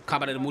কমছিল।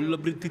 খাবারের মূল্য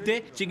বৃদ্ধিতে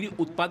চিংড়ি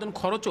উৎপাদন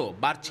খরচও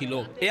বাড়ছিল।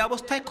 এই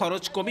অবস্থায়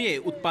খরচ কমিয়ে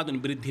উৎপাদন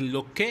বৃদ্ধির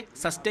লক্ষ্যে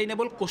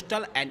sustainable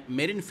coastal and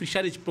marine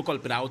fisheries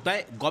প্রকল্পের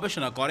আওতায়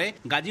গবেষণা করে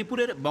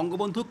গাজীপুরের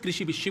বঙ্গবন্ধু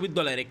কৃষি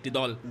বিশ্ববিদ্যালয়ের একটি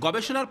দল।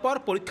 গবেষণার পর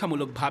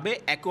পরীক্ষামূলকভাবে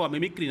অ্যাকুয়া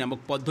মিমিক্রি নামক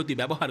পদ্ধতি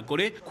ব্যবহার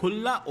করে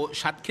খুলনা ও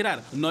সাতক্ষীরার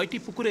 9টি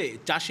পুকুরে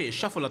চাষে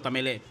সফলতা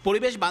মেলে।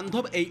 পরিবেশ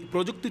বান্ধব এই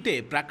প্রযুক্তিতে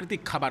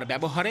প্রাকৃতিক খাবার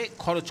ব্যবহারে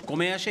খরচ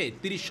কমে আসে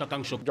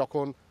 30%।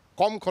 যখন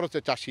কম খরচে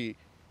চাষি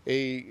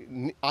এই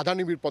আধা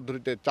নিবিড়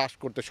পদ্ধতিতে চাষ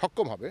করতে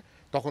সক্ষম হবে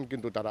তখন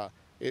কিন্তু তারা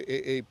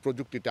এই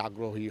প্রযুক্তিতে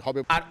আগ্রহী হবে।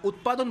 আর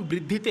উৎপাদন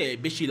বৃদ্ধিতে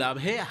বেশি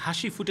লাভে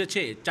হাসি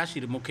ফুটেছে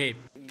চাষির মুখে।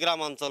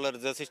 গ্রামাঞ্চলের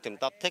যে সিস্টেম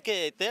তার থেকে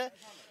এতে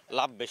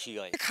লাভ বেশি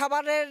হয়।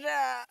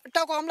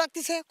 খাবারেরটাও কম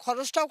লাগতেছে,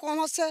 খরচটাও কম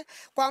হচ্ছে,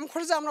 কম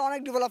খরচে আমরা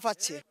অনেক ডেভেলপ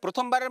পাচ্ছি।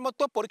 প্রথমবারের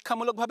মতো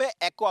পরীক্ষামূলকভাবে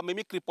অ্যাকুয়া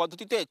মিমিক্রি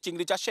পদ্ধতিতে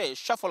চিংড়ি চাষে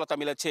সফলতা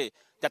মিলেছে,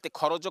 যাতে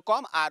খরচও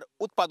কম আর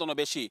উৎপাদনও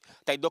বেশি।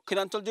 তাই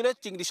দক্ষিণাঞ্চল জুড়ে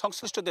চিংড়ি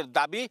সংশ্লিষ্টদের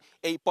দাবি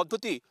এই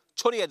পদ্ধতি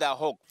ছড়িয়ে দেওয়া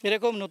হোক।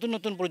 এরকম নতুন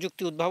নতুন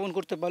প্রযুক্তি উদ্ভাবন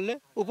করতে পারলে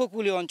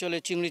উপকূলীয় অঞ্চলে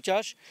চিংড়ি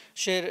চাষ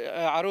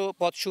আরও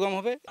পথ সুগম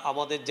হবে।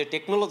 আমাদের যে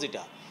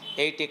টেকনোলজিটা,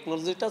 এই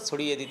টেকনোলজিটা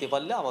ছড়িয়ে দিতে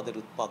পারলে আমাদের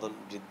উৎপাদন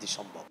বৃদ্ধি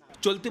সম্ভব।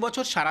 চলতি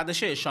বছর সারা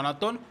দেশে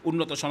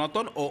উন্নত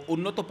সনাতন ও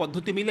উন্নত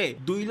পদ্ধতি মিলে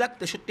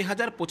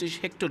 2,63,025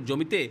 হেক্টর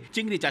জমিতে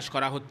চিংড়ি চাষ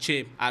করা হচ্ছে।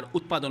 আর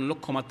উৎপাদন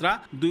লক্ষ্যমাত্রা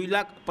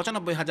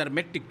 2,95,000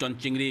 মেট্রিক টন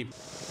চিংড়ি।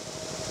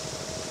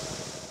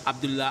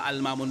 আব্দুল্লাহ আল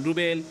মামুন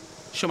রুবেল,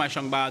 সময়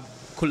সংবাদ,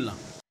 খুলনা।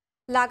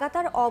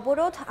 লাগাতার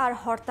অবরোধ আর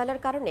হরতালের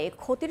কারণে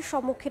ক্ষতির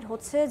সম্মুখীন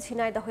হচ্ছে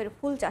ঝিনাইদহের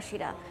ফুল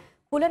চাষিরা।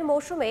 ফুলের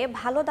মৌসুমে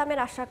ভালো দামের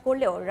আশা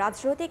করলেও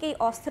রাজনৈতিক এই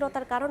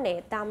অস্থিরতার কারণে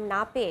দাম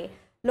না পেয়ে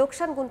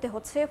লোকসান গুনতে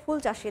হচ্ছে ফুল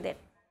চাষিদের।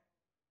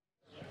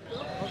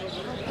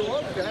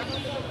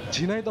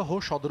 ঝিনাইদহ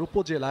সদর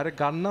উপজেলার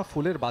গান্না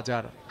ফুলের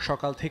বাজার।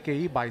 সকাল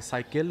থেকেই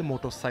বাইসাইকেল,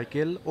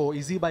 মোটরসাইকেল ও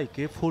ইজি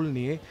বাইকে ফুল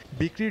নিয়ে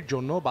বিক্রির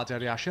জন্য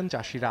বাজারে আসেন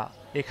চাষিরা।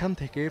 এখান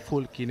থেকে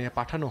ফুল কিনে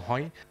পাঠানো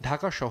হয়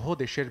ঢাকা সহ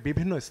দেশের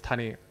বিভিন্ন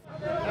স্থানে।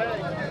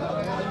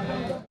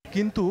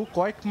 কিন্তু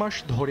কয়েক মাস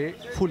ধরে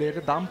ফুলের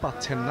দাম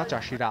পাচ্ছেন না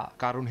চাষিরা।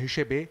 কারণ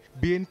হিসেবে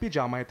বিএনপি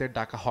জামায়াতের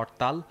ডাকা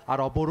হরতাল আর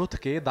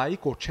অবরোধকে দায়ী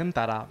করছেন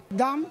তারা।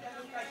 দাম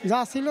যা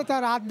ছিল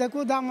তার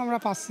আর্ধেকও দাম আমরা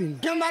পাচ্ছি না।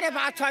 সোমবারে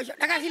 500-600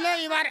 টাকা ছিল,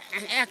 এবার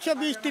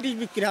 120-30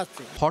 বিক্রি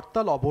হচ্ছে।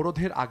 হরতাল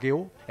অবরোধের আগেও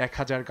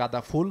 1000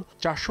 গাঁদা ফুল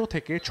 400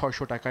 থেকে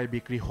 600 টাকায়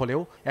বিক্রি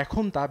হলেও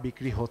এখন তা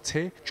বিক্রি হচ্ছে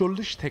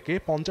 40 থেকে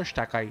 50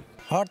 টাকায়।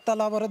 হরতাল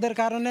অবরোধের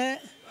কারণে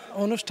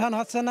অনুষ্ঠান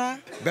হচ্ছে না,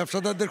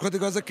 ব্যবসাদারদের ক্ষতি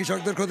করছে,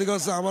 কৃষকদের ক্ষতি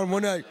করছে। আমার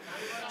মনে হয়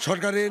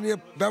সরকার এ নিয়ে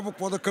ব্যাপক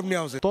পদক্ষেপ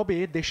নেওয়া উচিত। তবে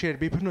দেশের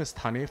বিভিন্ন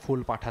স্থানে ফুল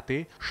পাঠাতে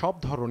সব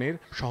ধরনের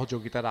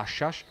সহযোগিতার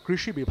আশ্বাস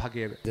কৃষি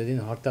বিভাগের। যেদিন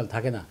হরতাল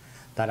থাকে না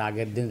তার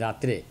আগের দিন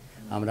রাত্রে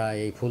আমরা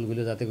এই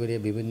ফুলগুলো যাতে করে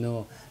বিভিন্ন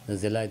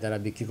জেলায় তারা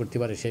বিক্রি করতে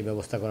পারে সেই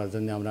ব্যবস্থা করার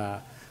জন্য আমরা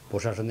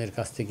প্রশাসনের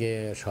কাছ থেকে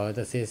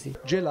সহায়তা চেয়েছি।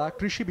 জেলা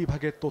কৃষি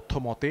বিভাগের তথ্য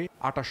মতে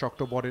 28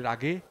 অক্টোবরের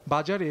আগে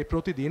বাজারে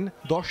প্রতিদিন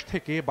 10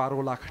 থেকে 12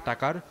 লাখ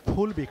টাকার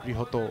ফুল বিক্রি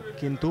হতো,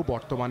 কিন্তু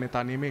বর্তমানে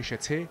তা নেমে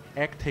এসেছে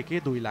 1 থেকে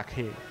 2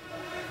 লাখে।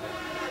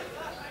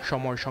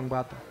 সময়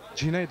সংবাদ,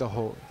 ঝিনাইদহ।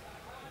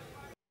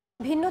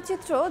 ভিন্ন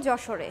চিত্র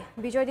যশোরে।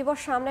 বিজয় দিবস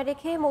সামনে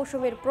রেখে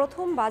মৌসুমের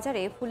প্রথম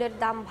বাজারে ফুলের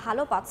দাম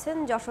ভালো পাচ্ছেন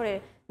যশোরের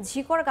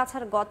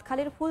ঝিকরগাছার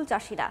গদখালির ফুল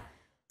চাষিরা।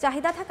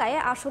 চাহিদা থাকায়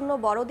আসন্ন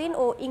বড়দিন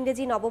ও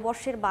ইংরেজি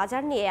নববর্ষের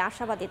বাজার নিয়ে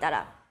আশাবাদী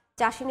তারা।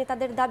 চাষি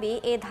নেতাদের দাবি,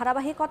 এ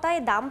ধারাবাহিকতায়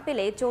দাম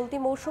পেলে চলতি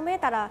মৌসুমে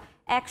তারা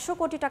 100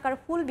 কোটি টাকার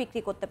ফুল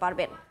বিক্রি করতে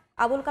পারবেন।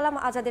 আবুল কালাম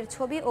আজাদের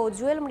ছবি ও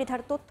জুয়েল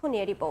মৃধার তথ্য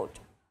নিয়ে রিপোর্ট।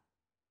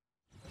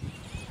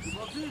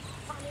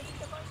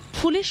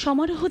 ফুলের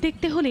সমারোহ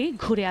দেখতে হলে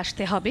ঘুরে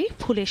আসতে হবে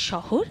ফুলের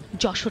শহর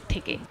যশোর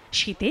থেকে।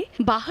 শীতে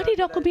বাহারি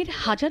রকমের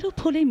হাজারো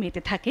ফুলে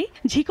মেতে থাকে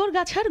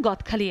ঝিকরগাছার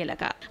গদখালি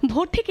এলাকা।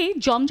 ভোর থেকেই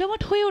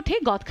জমজমাট হয়ে ওঠে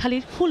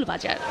গদখালির ফুল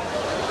বাজার।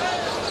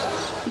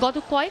 গত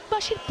কয়েক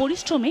মাসের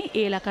পরিশ্রমে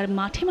এ এলাকার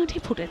মাঠে মাঠে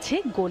ফুটেছে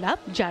গোলাপ,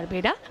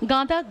 জারবেরা,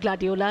 গাঁদা,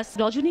 গ্লাডিওলাস,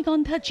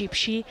 রজনীগন্ধা,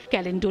 জিপসি,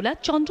 ক্যালেন্ডুলা,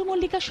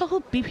 চন্দ্রমল্লিকা সহ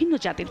বিভিন্ন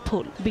জাতের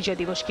ফুল। বিজয়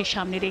দিবসকে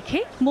সামনে রেখে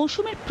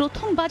মৌসুমের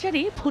প্রথম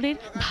বাজারে ফুলের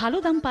ভালো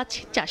দাম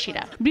পাচ্ছে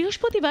চাষিরা।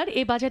 বৃহস্পতিবার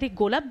এ বাজারে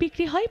গোলাপ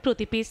বিক্রি হয়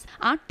প্রতি পিস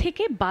 8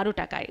 থেকে 12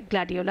 টাকায়,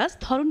 গ্লাডিওলাস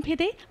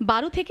ধরনভেদে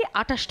 12 থেকে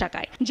 28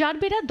 টাকায়,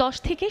 জারবেরা 10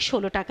 থেকে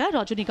 16 টাকা,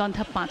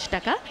 রজনীগন্ধা 5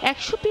 টাকা,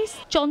 100 পিস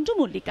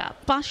চন্দ্রমল্লিকা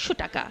 500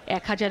 টাকা,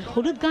 1000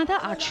 হলুদ গাঁদা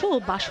 800 ও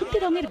 62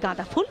 রঙের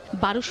গাঁদা ফুল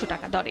 1200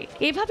 টাকা দরে।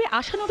 এভাবে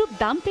আশানুরূপ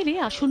দাম পেলে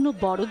আসন্ন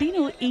বড়দিন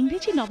ও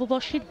ইংরেজি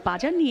নববর্ষের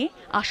বাজার নিয়ে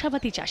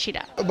আশাবাদী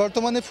চাষিরা।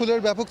 বর্তমানে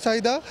ফুলের ব্যাপক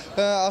চাহিদা,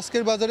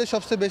 আজকের বাজারে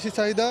সবচেয়ে বেশি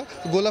চাহিদা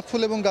গোলাপ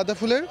ফুল এবং গাঁদা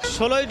ফুলের।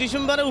 16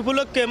 ডিসেম্বরের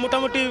উপলক্ষে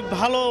মোটামুটি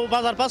ভালো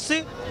বাজার পাচ্ছি,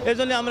 এই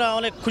জন্য আমরা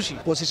অনেক খুশি।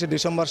 25শে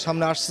ডিসেম্বর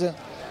সামনে আসছে,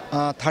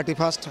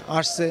 31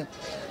 আসছে,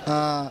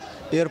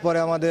 এরপরে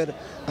আমাদের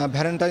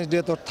ভ্যালেন্টাইন্স ডে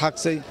তো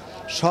থাকছেই।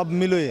 সব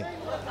মিলিয়ে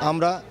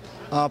আমরা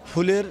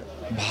ফুলের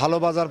ভালো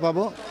বাজার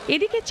পাবো।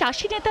 এদিকে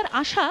চাষি নেতার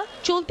আশা,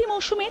 চলতি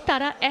মৌসুমে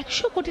তারা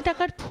 100 কোটি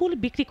টাকার ফুল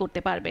বিক্রি করতে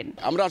পারবেন।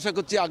 আমরা আশা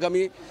করছি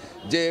আগামী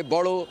যে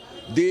বড়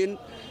দিন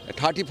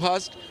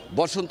 31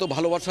 বসন্ত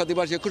ভালোবাসা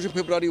দিবস 21শে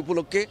ফেব্রুয়ারি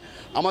উপলক্ষে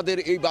আমাদের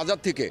এই বাজার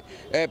থেকে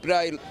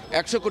প্রায়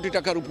 100 কোটি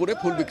টাকার উপরে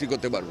ফুল বিক্রি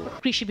করতে পারবো।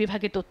 কৃষি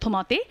বিভাগের তথ্য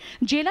মতে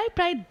জেলায়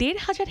প্রায়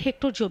 1,500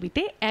 হেক্টর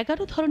জমিতে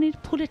 11 ধরনের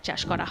ফুলের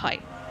চাষ করা হয়।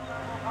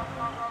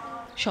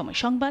 সময়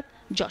সংবাদ,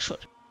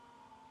 যশোর।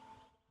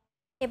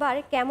 এবার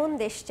কেমন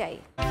দেশ চাই।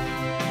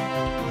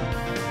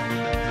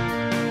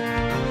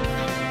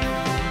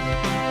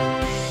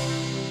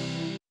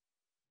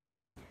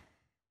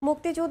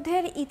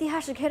 মুক্তিযুদ্ধের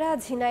ইতিহাস ঘেরা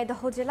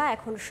ঝিনাইদহ জেলা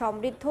এখন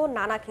সমৃদ্ধ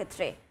নানা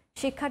ক্ষেত্রে।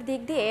 শিক্ষার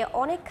দিক দিয়ে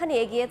অনেকখানি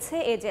এগিয়েছে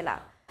এ জেলা।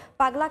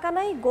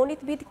 পাগলাকানায়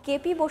গণিতবিদ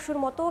কেপি বসুর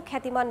মতো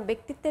খ্যাতিমান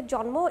ব্যক্তিত্বের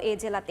জন্ম এ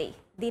জেলাতেই।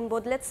 দিন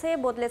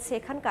বদলেছে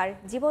এখানকার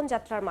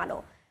জীবনযাত্রার মানও।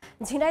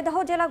 ঝিনাইদহ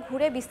জেলা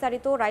ঘুরে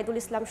বিস্তারিত রাইদুল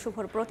ইসলাম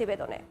শুভর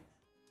প্রতিবেদনে।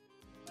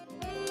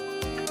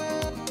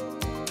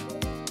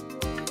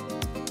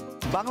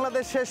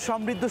 বাংলাদেশের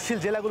সমৃদ্ধশীল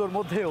জেলাগুলোর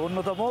মধ্যে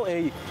অন্যতম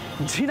এই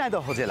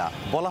ঝিনাইদহ জেলা।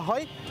 বলা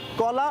হয়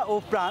কলা ও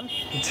প্রাণ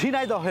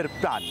ঝিনাইদহের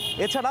প্রাণ।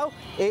 এছাড়াও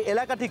এই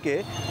এলাকাটিকে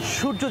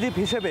সূর্যদ্বীপ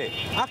হিসেবে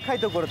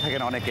আখ্যায়িত করে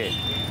থাকেন অনেকে।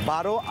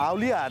 12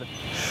 আউলিয়ার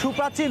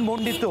সুপ্রাচীন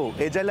মণ্ডিত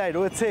এ জেলায়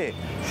রয়েছে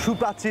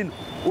সুপ্রাচীন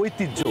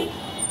ঐতিহ্য।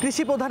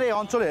 কৃষি প্রধান এই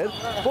অঞ্চলের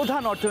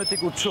প্রধান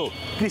অর্থনৈতিক উৎস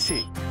কৃষি।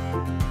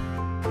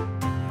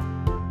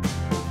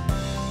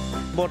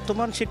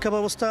 বর্তমান শিক্ষা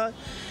ব্যবস্থা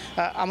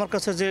আমার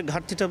কাছে যে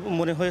ঘাটতিটা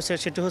মনে হয়েছে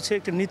সেটা হচ্ছে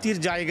একটি নীতির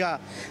জায়গা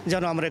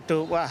যেন আমরা একটু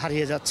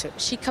হারিয়ে যাচ্ছে।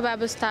 শিক্ষা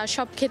ব্যবস্থা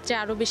সব ক্ষেত্রে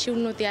আরও বেশি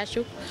উন্নতি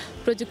আসুক,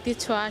 প্রযুক্তির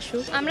ছোঁয়া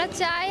আসুক। আমরা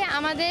চাই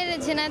আমাদের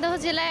ঝিনাইদহ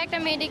জেলায় একটা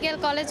মেডিকেল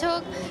কলেজ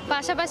হোক,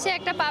 পাশাপাশি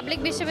একটা পাবলিক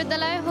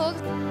বিশ্ববিদ্যালয় হোক।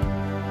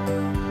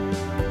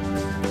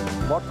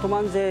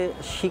 বর্তমান যে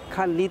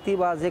শিক্ষা নীতি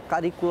বা যে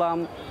কারিকুলাম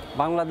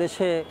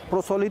বাংলাদেশে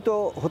প্রচলিত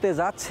হতে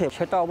যাচ্ছে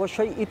সেটা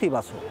অবশ্যই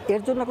ইতিবাচক।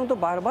 এর জন্য কিন্তু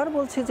বারবার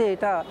বলছি যে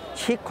এটা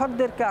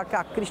শিক্ষকদেরকে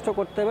আকৃষ্ট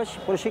করতে হবে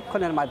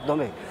প্রশিক্ষণের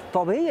মাধ্যমে,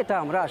 তবেই এটা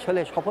আমরা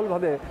আসলে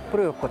সফলভাবে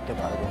প্রয়োগ করতে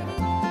পারব।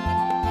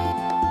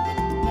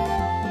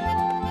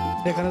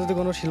 এখানে যদি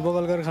কোনো শিল্প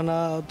কলকারখানা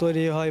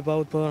তৈরি হয় বা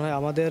উৎপাদন হয়,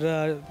 আমাদের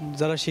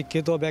যারা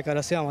শিক্ষিত বেকার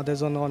আছে আমাদের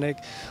জন্য অনেক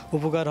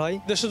উপকার হয়।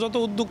 দেশে যত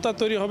উদ্যোক্তা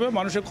তৈরি হবে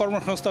মানুষের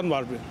কর্মসংস্থান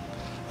বাড়বে,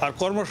 আর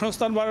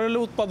কর্মসংস্থান বাড়লে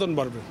উৎপাদন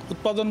বাড়বে,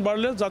 উৎপাদন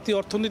বাড়লে জাতীয়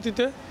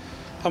অর্থনীতিতে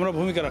আমরা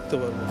ভূমিকা রাখতে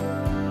পারব।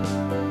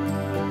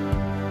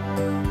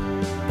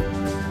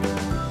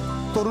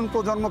 তরুণ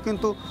প্রজন্ম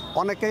কিন্তু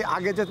অনেকেই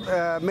আগে যে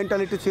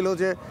মেন্টালিটি ছিল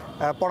যে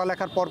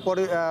পড়ালেখার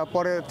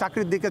পরে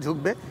চাকরির দিকে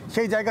ঝুঁকবে,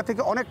 সেই জায়গা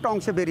থেকে অনেকটা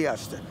অংশে বেরিয়ে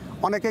আসছে।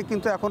 অনেকেই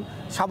কিন্তু এখন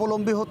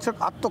স্বাবলম্বী হচ্ছে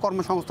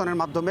আত্মকর্মসংস্থানের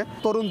মাধ্যমে।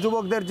 তরুণ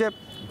যুবকদের যে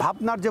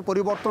ভাবনার যে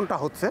পরিবর্তনটা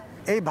হচ্ছে,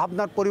 এই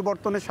ভাবনার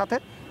পরিবর্তনের সাথে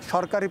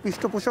সরকারি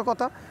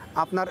পৃষ্ঠপোষকতা,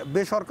 আপনার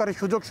বেসরকারি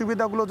সুযোগ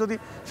সুবিধাগুলো যদি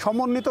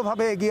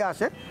সমন্বিতভাবে এগিয়ে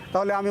আসে,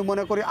 তাহলে আমি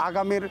মনে করি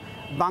আগামীর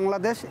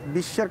বাংলাদেশ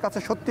বিশ্বের কাছে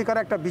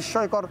সত্যিকার একটা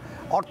বিস্ময়কর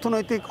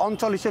অর্থনৈতিক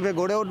অঞ্চল হিসেবে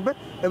গড়ে উঠবে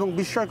এবং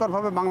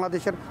বিস্ময়করভাবে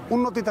বাংলাদেশের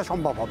উন্নতিটা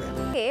সম্ভব হবে।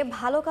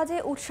 ভালো কাজে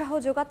উৎসাহ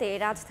যোগাতে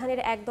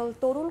রাজধানীর একদল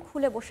তরুণ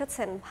খুলে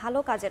বসেছেন ভালো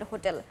কাজের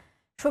হোটেল।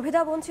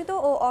 সুবিধাবঞ্চিত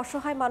ও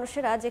অসহায়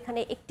মানুষেরা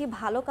যেখানে একটি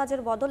ভালো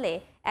কাজের বদলে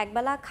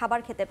একবেলা খাবার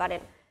খেতে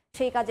পারেন,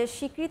 সেই কাজের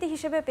স্বীকৃতি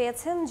হিসেবে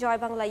পেয়েছেন জয়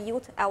বাংলা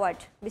ইউথ অ্যাওয়ার্ড।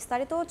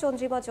 বিস্তারিত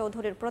চন্দ্রিমা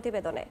চৌধুরীর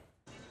প্রতিবেদনে।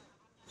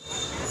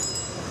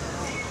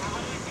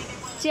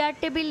 চেয়ার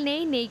টেবিল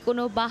নেই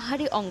কোনো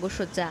বাহারি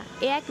অঙ্গসজ্জা।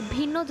 এক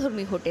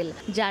ভিন্নধর্মী হোটেল,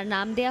 যার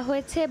নাম দেয়া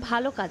হয়েছে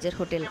ভালো কাজের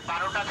হোটেল।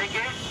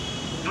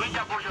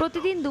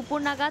 প্রতিদিন দুপুর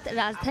নাগাদ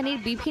রাজধানীর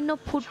বিভিন্ন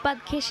ফুটপাত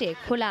ঘেঁষে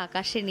খোলা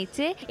আকাশের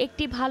নিচে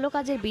একটি ভালো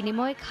কাজের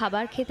বিনিময়ে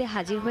খাবার খেতে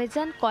হাজির হয়ে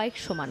যান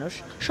কয়েকশো মানুষ।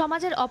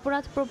 সমাজের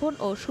অপরাধপ্রবণ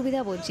ও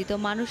সুবিধাবঞ্চিত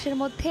মানুষের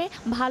মধ্যে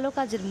ভালো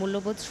কাজের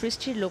মূল্যবোধ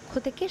সৃষ্টির লক্ষ্য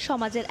থেকে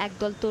সমাজের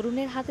একদল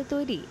তরুণের হাতে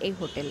তৈরি এই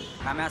হোটেল।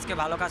 আমি আজকে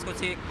ভালো কাজ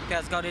করছি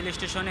তেজগাঁও রেল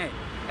স্টেশনে।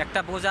 একটা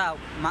বোঝা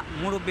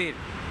মুরব্বীর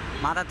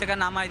মাথা থেকে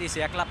নামাই দিয়েছে,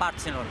 একলা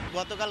পারছিল।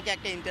 গতকালকে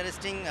একটা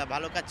ইন্টারেস্টিং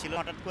ভালো কাজ ছিল,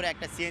 হঠাৎ করে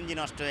একটা সিএনজি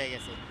নষ্ট হয়ে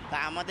গেছে। তা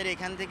আমাদের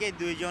এখান থেকে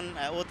দুইজন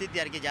অতিথি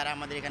আর কি, যারা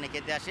আমাদের এখানে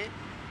খেতে আসে,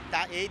 তা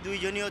এই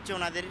দুইজনই হচ্ছে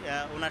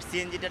ওনার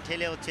সিএনজিটা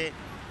ঠেলে হচ্ছে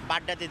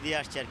বাড্ডাতে দিয়ে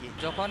আসছে আর কি।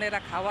 যখন এরা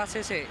খাওয়া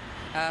শেষে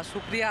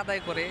শুকরিয়া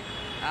আদায় করে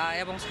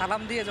এবং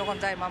সালাম দিয়ে যখন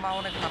যায়, মামা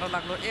অনেক ভালো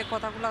লাগলো, এই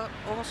কথাগুলো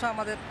অবশ্য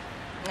আমাদের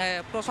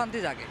প্রশান্তি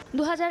জাগে।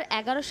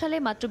 2011 সালে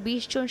মাত্র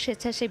 20 জন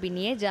স্বেচ্ছাসেবী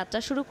নিয়ে যাত্রা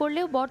শুরু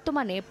করলেও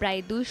বর্তমানে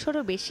প্রায়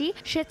 200-রও বেশি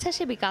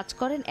স্বেচ্ছাসেবী কাজ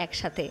করেন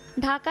একসাথে।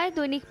 ঢাকায়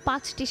দৈনিক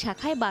 5টি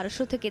শাখায়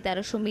 1200 থেকে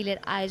 1300 মিলের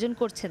আয়োজন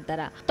করছেন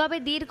তারা। তবে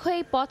দীর্ঘ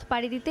এই পথ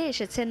পাড়ি দিতে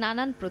এসেছে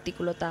নানান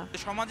প্রতিকূলতা।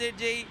 সমাজের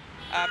যেই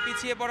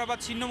পিছিয়ে পড়া বা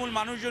ছিন্নমূল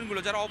মানুষজনগুলো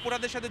যারা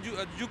অপরাধের সাথে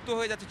যুক্ত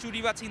হয়ে যাচ্ছে, চুরি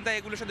বা ছিনতাই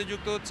এগুলোর সাথে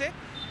যুক্ত হচ্ছে,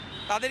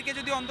 তাদেরকে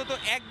যদি অন্তত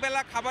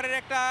একবেলা খাবারের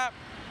একটা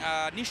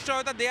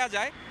নিশ্চয়তা দেয়া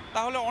যায়,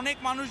 তাহলে অনেক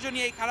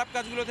মানুষজনই এই খারাপ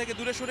কাজগুলো থেকে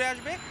দূরে সরে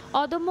আসবে।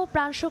 অদম্য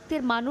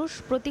প্রাণশক্তির মানুষ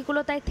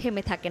প্রতিকূলতায়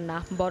থেমে থাকেন না,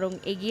 বরং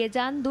এগিয়ে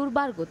যান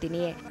দুর্বার গতি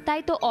নিয়ে।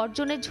 তাই তো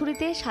অর্জনের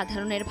ঝুড়িতে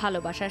সাধারণের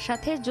ভালোবাসার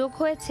সাথে যোগ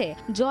হয়েছে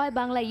জয়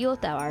বাংলা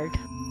ইউথ অ্যাওয়ার্ড।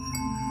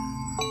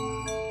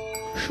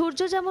 সূর্য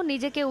যেমন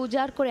নিজেকে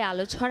উজাড় করে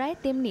আলো ছড়ায়,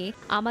 তেমনি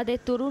আমাদের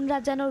তরুণরা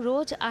যেন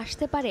রোজ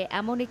আসতে পারে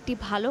এমন একটি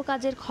ভালো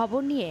কাজের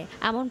খবর নিয়ে,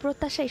 এমন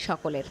প্রত্যাশাই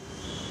সকলের।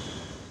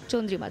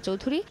 চন্দ্রিমা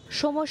চৌধুরী,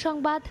 সময়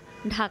সংবাদ,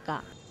 ঢাকা।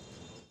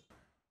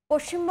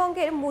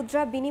 পশ্চিমবঙ্গের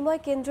মুদ্রা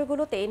বিনিময়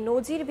কেন্দ্রগুলোতে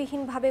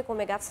নজিরবিহীনভাবে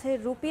কমে গেছে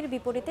রুপির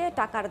বিপরীতে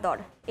টাকার দর।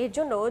 এর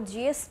জন্য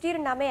জিএসটির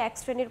নামে এক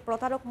শ্রেণীর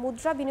প্রতারক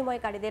মুদ্রা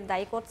বিনিময়কারীদের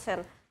দায়ী করছেন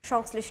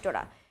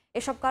সংশ্লিষ্টরা।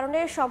 এসব কারণে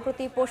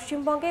সম্প্রতি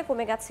পশ্চিমবঙ্গে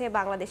কমে গেছে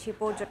বাংলাদেশি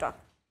পর্যটক।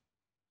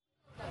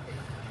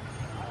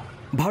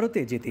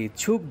 ভারতে যেতে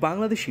ইচ্ছুক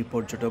বাংলাদেশি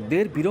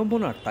পর্যটকদের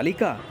বিড়ম্বনার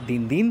তালিকা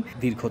দিন দিন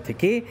দীর্ঘ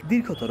থেকে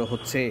দীর্ঘতর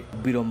হচ্ছে।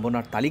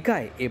 বিড়ম্বনার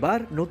তালিকায় এবার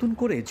নতুন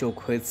করে যোগ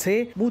হয়েছে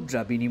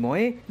মুদ্রা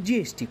বিনিময়ে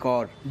জিএসটি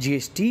কর।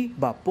 জিএসটি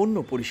বা পণ্য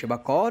পরিষেবা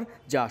কর,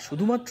 যা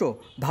শুধুমাত্র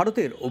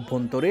ভারতের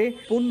অভ্যন্তরে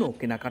পণ্য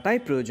কেনাকাটায়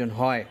প্রয়োজন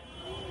হয়।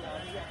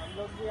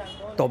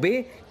 তবে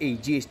এই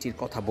জিএসটির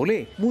কথা বলে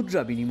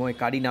মুদ্রা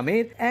বিনিময়কারী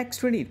নামের এক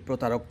শ্রেণীর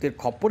প্রতারকদের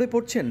খপ্পরে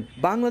পড়ছেন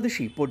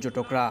বাংলাদেশি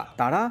পর্যটকরা।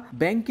 তারা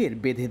ব্যাংকের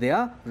বেঁধে দেয়া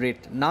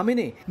রেট না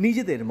মেনে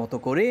নিজেদের মতো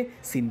করে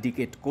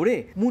সিন্ডিকেট করে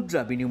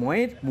মুদ্রা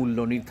বিনিময়ের মূল্য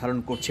নির্ধারণ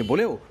করছে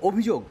বলেও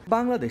অভিযোগ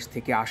বাংলাদেশ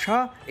থেকে আসা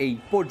এই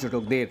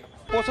পর্যটকদের।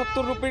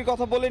 75 রুপির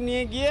কথা বলে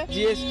নিয়ে গিয়ে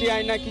জিএসটি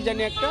আইনা কি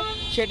জানি একটা,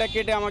 সেটা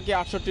কেটে আমাকে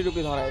 68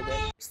 রুপি ধরায়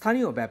দেয়।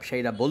 স্থানীয়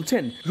ব্যবসায়ীরা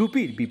বলছেন,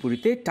 রুপির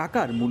বিপরীতে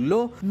টাকার মূল্য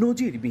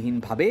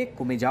নজিরবিহীনভাবে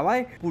কমে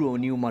যাওয়ায় পুরো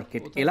নিউ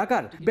মার্কেট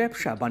এলাকার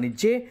ব্যবসা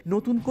বাণিজ্যে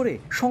নতুন করে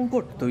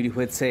সংকট তৈরি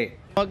হয়েছে।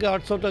 আমাকে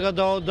 800 টাকা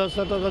দাও,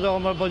 1000 টাকা দাও,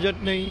 আমার বাজেট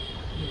নেই,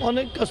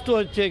 অনেক কষ্ট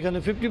হচ্ছে এখানে।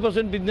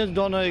 50% বিজনেস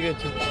ডাউন হয়ে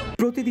গেছে।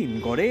 প্রতিদিন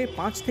গড়ে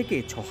 5 থেকে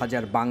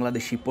 6000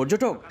 বাংলাদেশি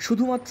পর্যটক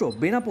শুধুমাত্র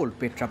বেনাপোল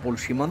পেট্রাপোল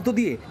সীমান্ত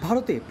দিয়ে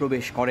ভারতে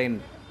প্রবেশ করেন।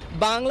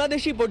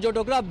 বাংলাদেশি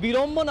পর্যটকরা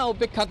বিড়ম্বনা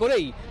উপেক্ষা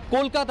করেই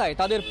কলকাতায়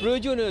তাদের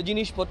প্রয়োজনীয়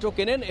জিনিসপত্র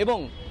কেনেন এবং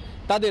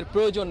তাদের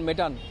প্রয়োজন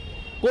মেটান।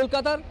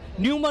 কলকাতার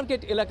নিউ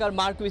মার্কেট এলাকার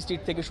মার্কুই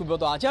স্ট্রিট থেকে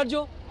সুব্রত আচার্য,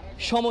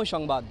 সময়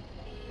সংবাদ।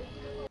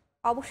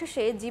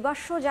 অবশেষে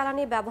জীবাশ্ম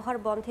জ্বালানি ব্যবহার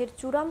বন্ধের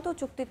চূড়ান্ত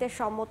চুক্তিতে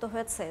সম্মত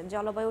হয়েছে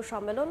জলবায়ু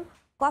সম্মেলন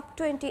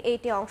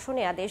COP28-এ অংশ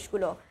নেয়া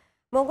দেশগুলো।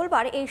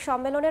 মঙ্গলবার এই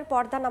সম্মেলনের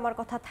পর্দা নামার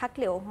কথা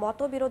থাকলেও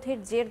মতবিরোধের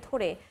জের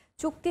ধরে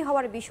চুক্তি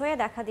হওয়ার বিষয়ে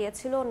দেখা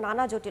দিয়েছিল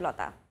নানা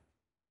জটিলতা।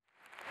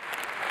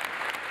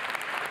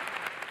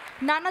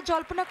 নানা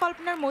জল্পনা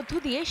কল্পনার মধ্য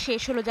দিয়ে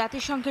শেষ হলো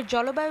জাতিসংঘের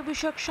জলবায়ু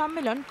বিষয়ক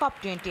সম্মেলন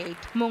COP28।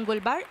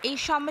 মঙ্গলবার এই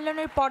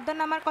সম্মেলনের পর্দা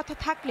নামার কথা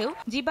থাকলেও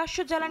জীবাশ্ম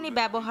জ্বালানি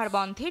ব্যবহার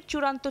বন্ধের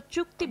চূড়ান্ত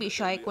চুক্তি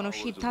বিষয়ে কোনো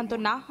সিদ্ধান্ত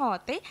না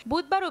হওয়াতে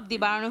বুধবার অবধি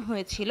বাড়ানো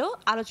হয়েছিল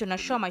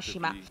আলোচনার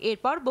সময়সীমা।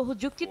 এরপর বহু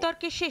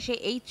যুক্তিতর্কের শেষে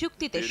এই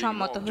চুক্তিতে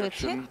সম্মত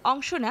হয়েছে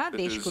অংশ নেওয়া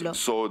দেশগুলো।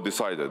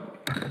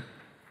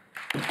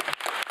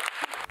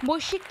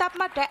 বৈশ্বিক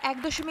তাপমাত্রা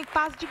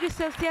 1.5 ডিগ্রি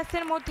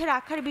সেলসিয়াসের মধ্যে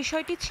রাখার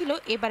বিষয়টি ছিল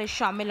এবারের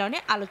সম্মেলনে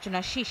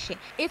আলোচনার শীর্ষে।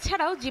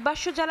 এছাড়াও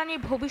জীবাশ্ম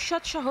জ্বালানির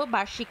ভবিষ্যৎ সহ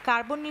বার্ষিক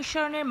কার্বন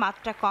নিঃসরণের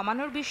মাত্রা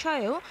কমানোর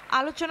বিষয়েও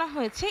আলোচনা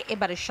হয়েছে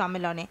এবারের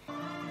সম্মেলনে।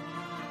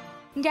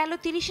 গেল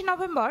 30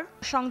 নভেম্বর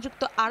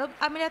সংযুক্ত আরব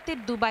আমিরাতের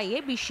দুবাইয়ে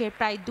বিশ্বের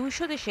প্রায়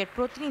 200 দেশের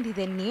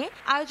প্রতিনিধিদের নিয়ে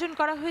আয়োজন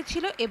করা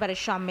হয়েছিল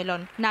এবারের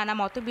সম্মেলন। নানা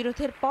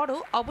মতবিরোধের পরও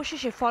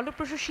অবশেষে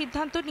ফলপ্রসূ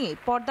সিদ্ধান্ত নিয়ে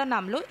পর্দা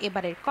নামল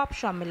এবারের কপ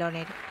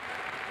সম্মেলনের।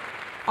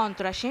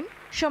 অন্তরা সেন,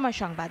 সময়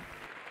সংবাদ।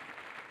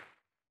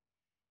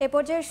 এ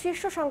পর্যায়ে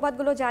শীর্ষ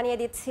সংবাদগুলো জানিয়ে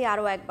দিচ্ছি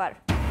আরও একবার।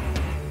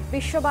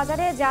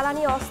 বিশ্ববাজারে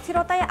জ্বালানি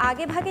অস্থিরতায়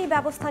আগেভাগেই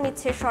ব্যবস্থা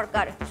নিচ্ছে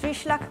সরকার।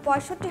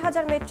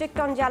 30,65,000 মেট্রিক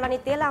টন জ্বালানি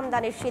তেল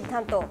আমদানির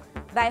সিদ্ধান্ত।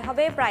 ব্যয়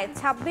হবে প্রায়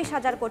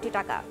 26,000 কোটি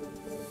টাকা।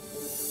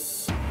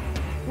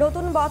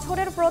 নতুন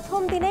বছরের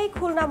প্রথম দিনেই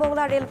খুলনা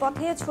মোংলা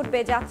রেলপথে ছুটবে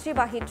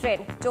যাত্রীবাহী ট্রেন।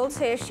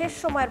 চলছে শেষ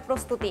সময়ের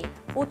প্রস্তুতি।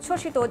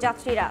 উচ্ছ্বসিত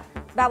যাত্রীরা।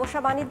 ব্যবসা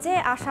বাণিজ্যে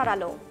আশার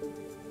আলো।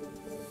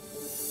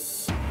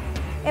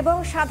 এবং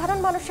সাধারণ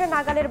মানুষের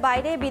নাগালের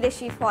বাইরে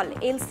বিদেশি ফল।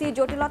 এলসি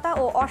জটিলতা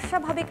ও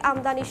অস্বাভাবিক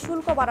আমদানি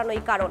শুল্ক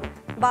বাড়ানোই কারণ।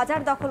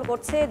 বাজার দখল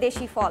করছে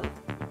দেশি ফল।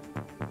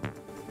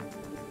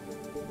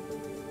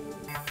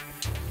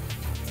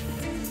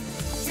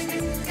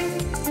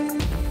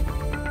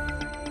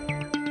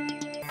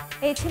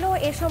 এই ছিল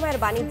এ সময়ের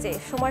বাণিজ্যে।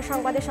 সময়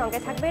সংবাদের সঙ্গে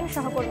থাকবেন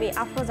সহকর্মী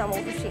আফরোজা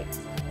মৌটুসী।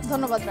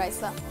 ধন্যবাদ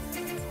রাইসা।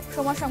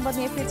 সময় সংবাদ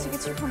নিয়ে ফিরছি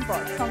কিছুক্ষণ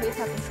পর, সঙ্গেই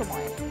থাকুন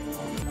সময়।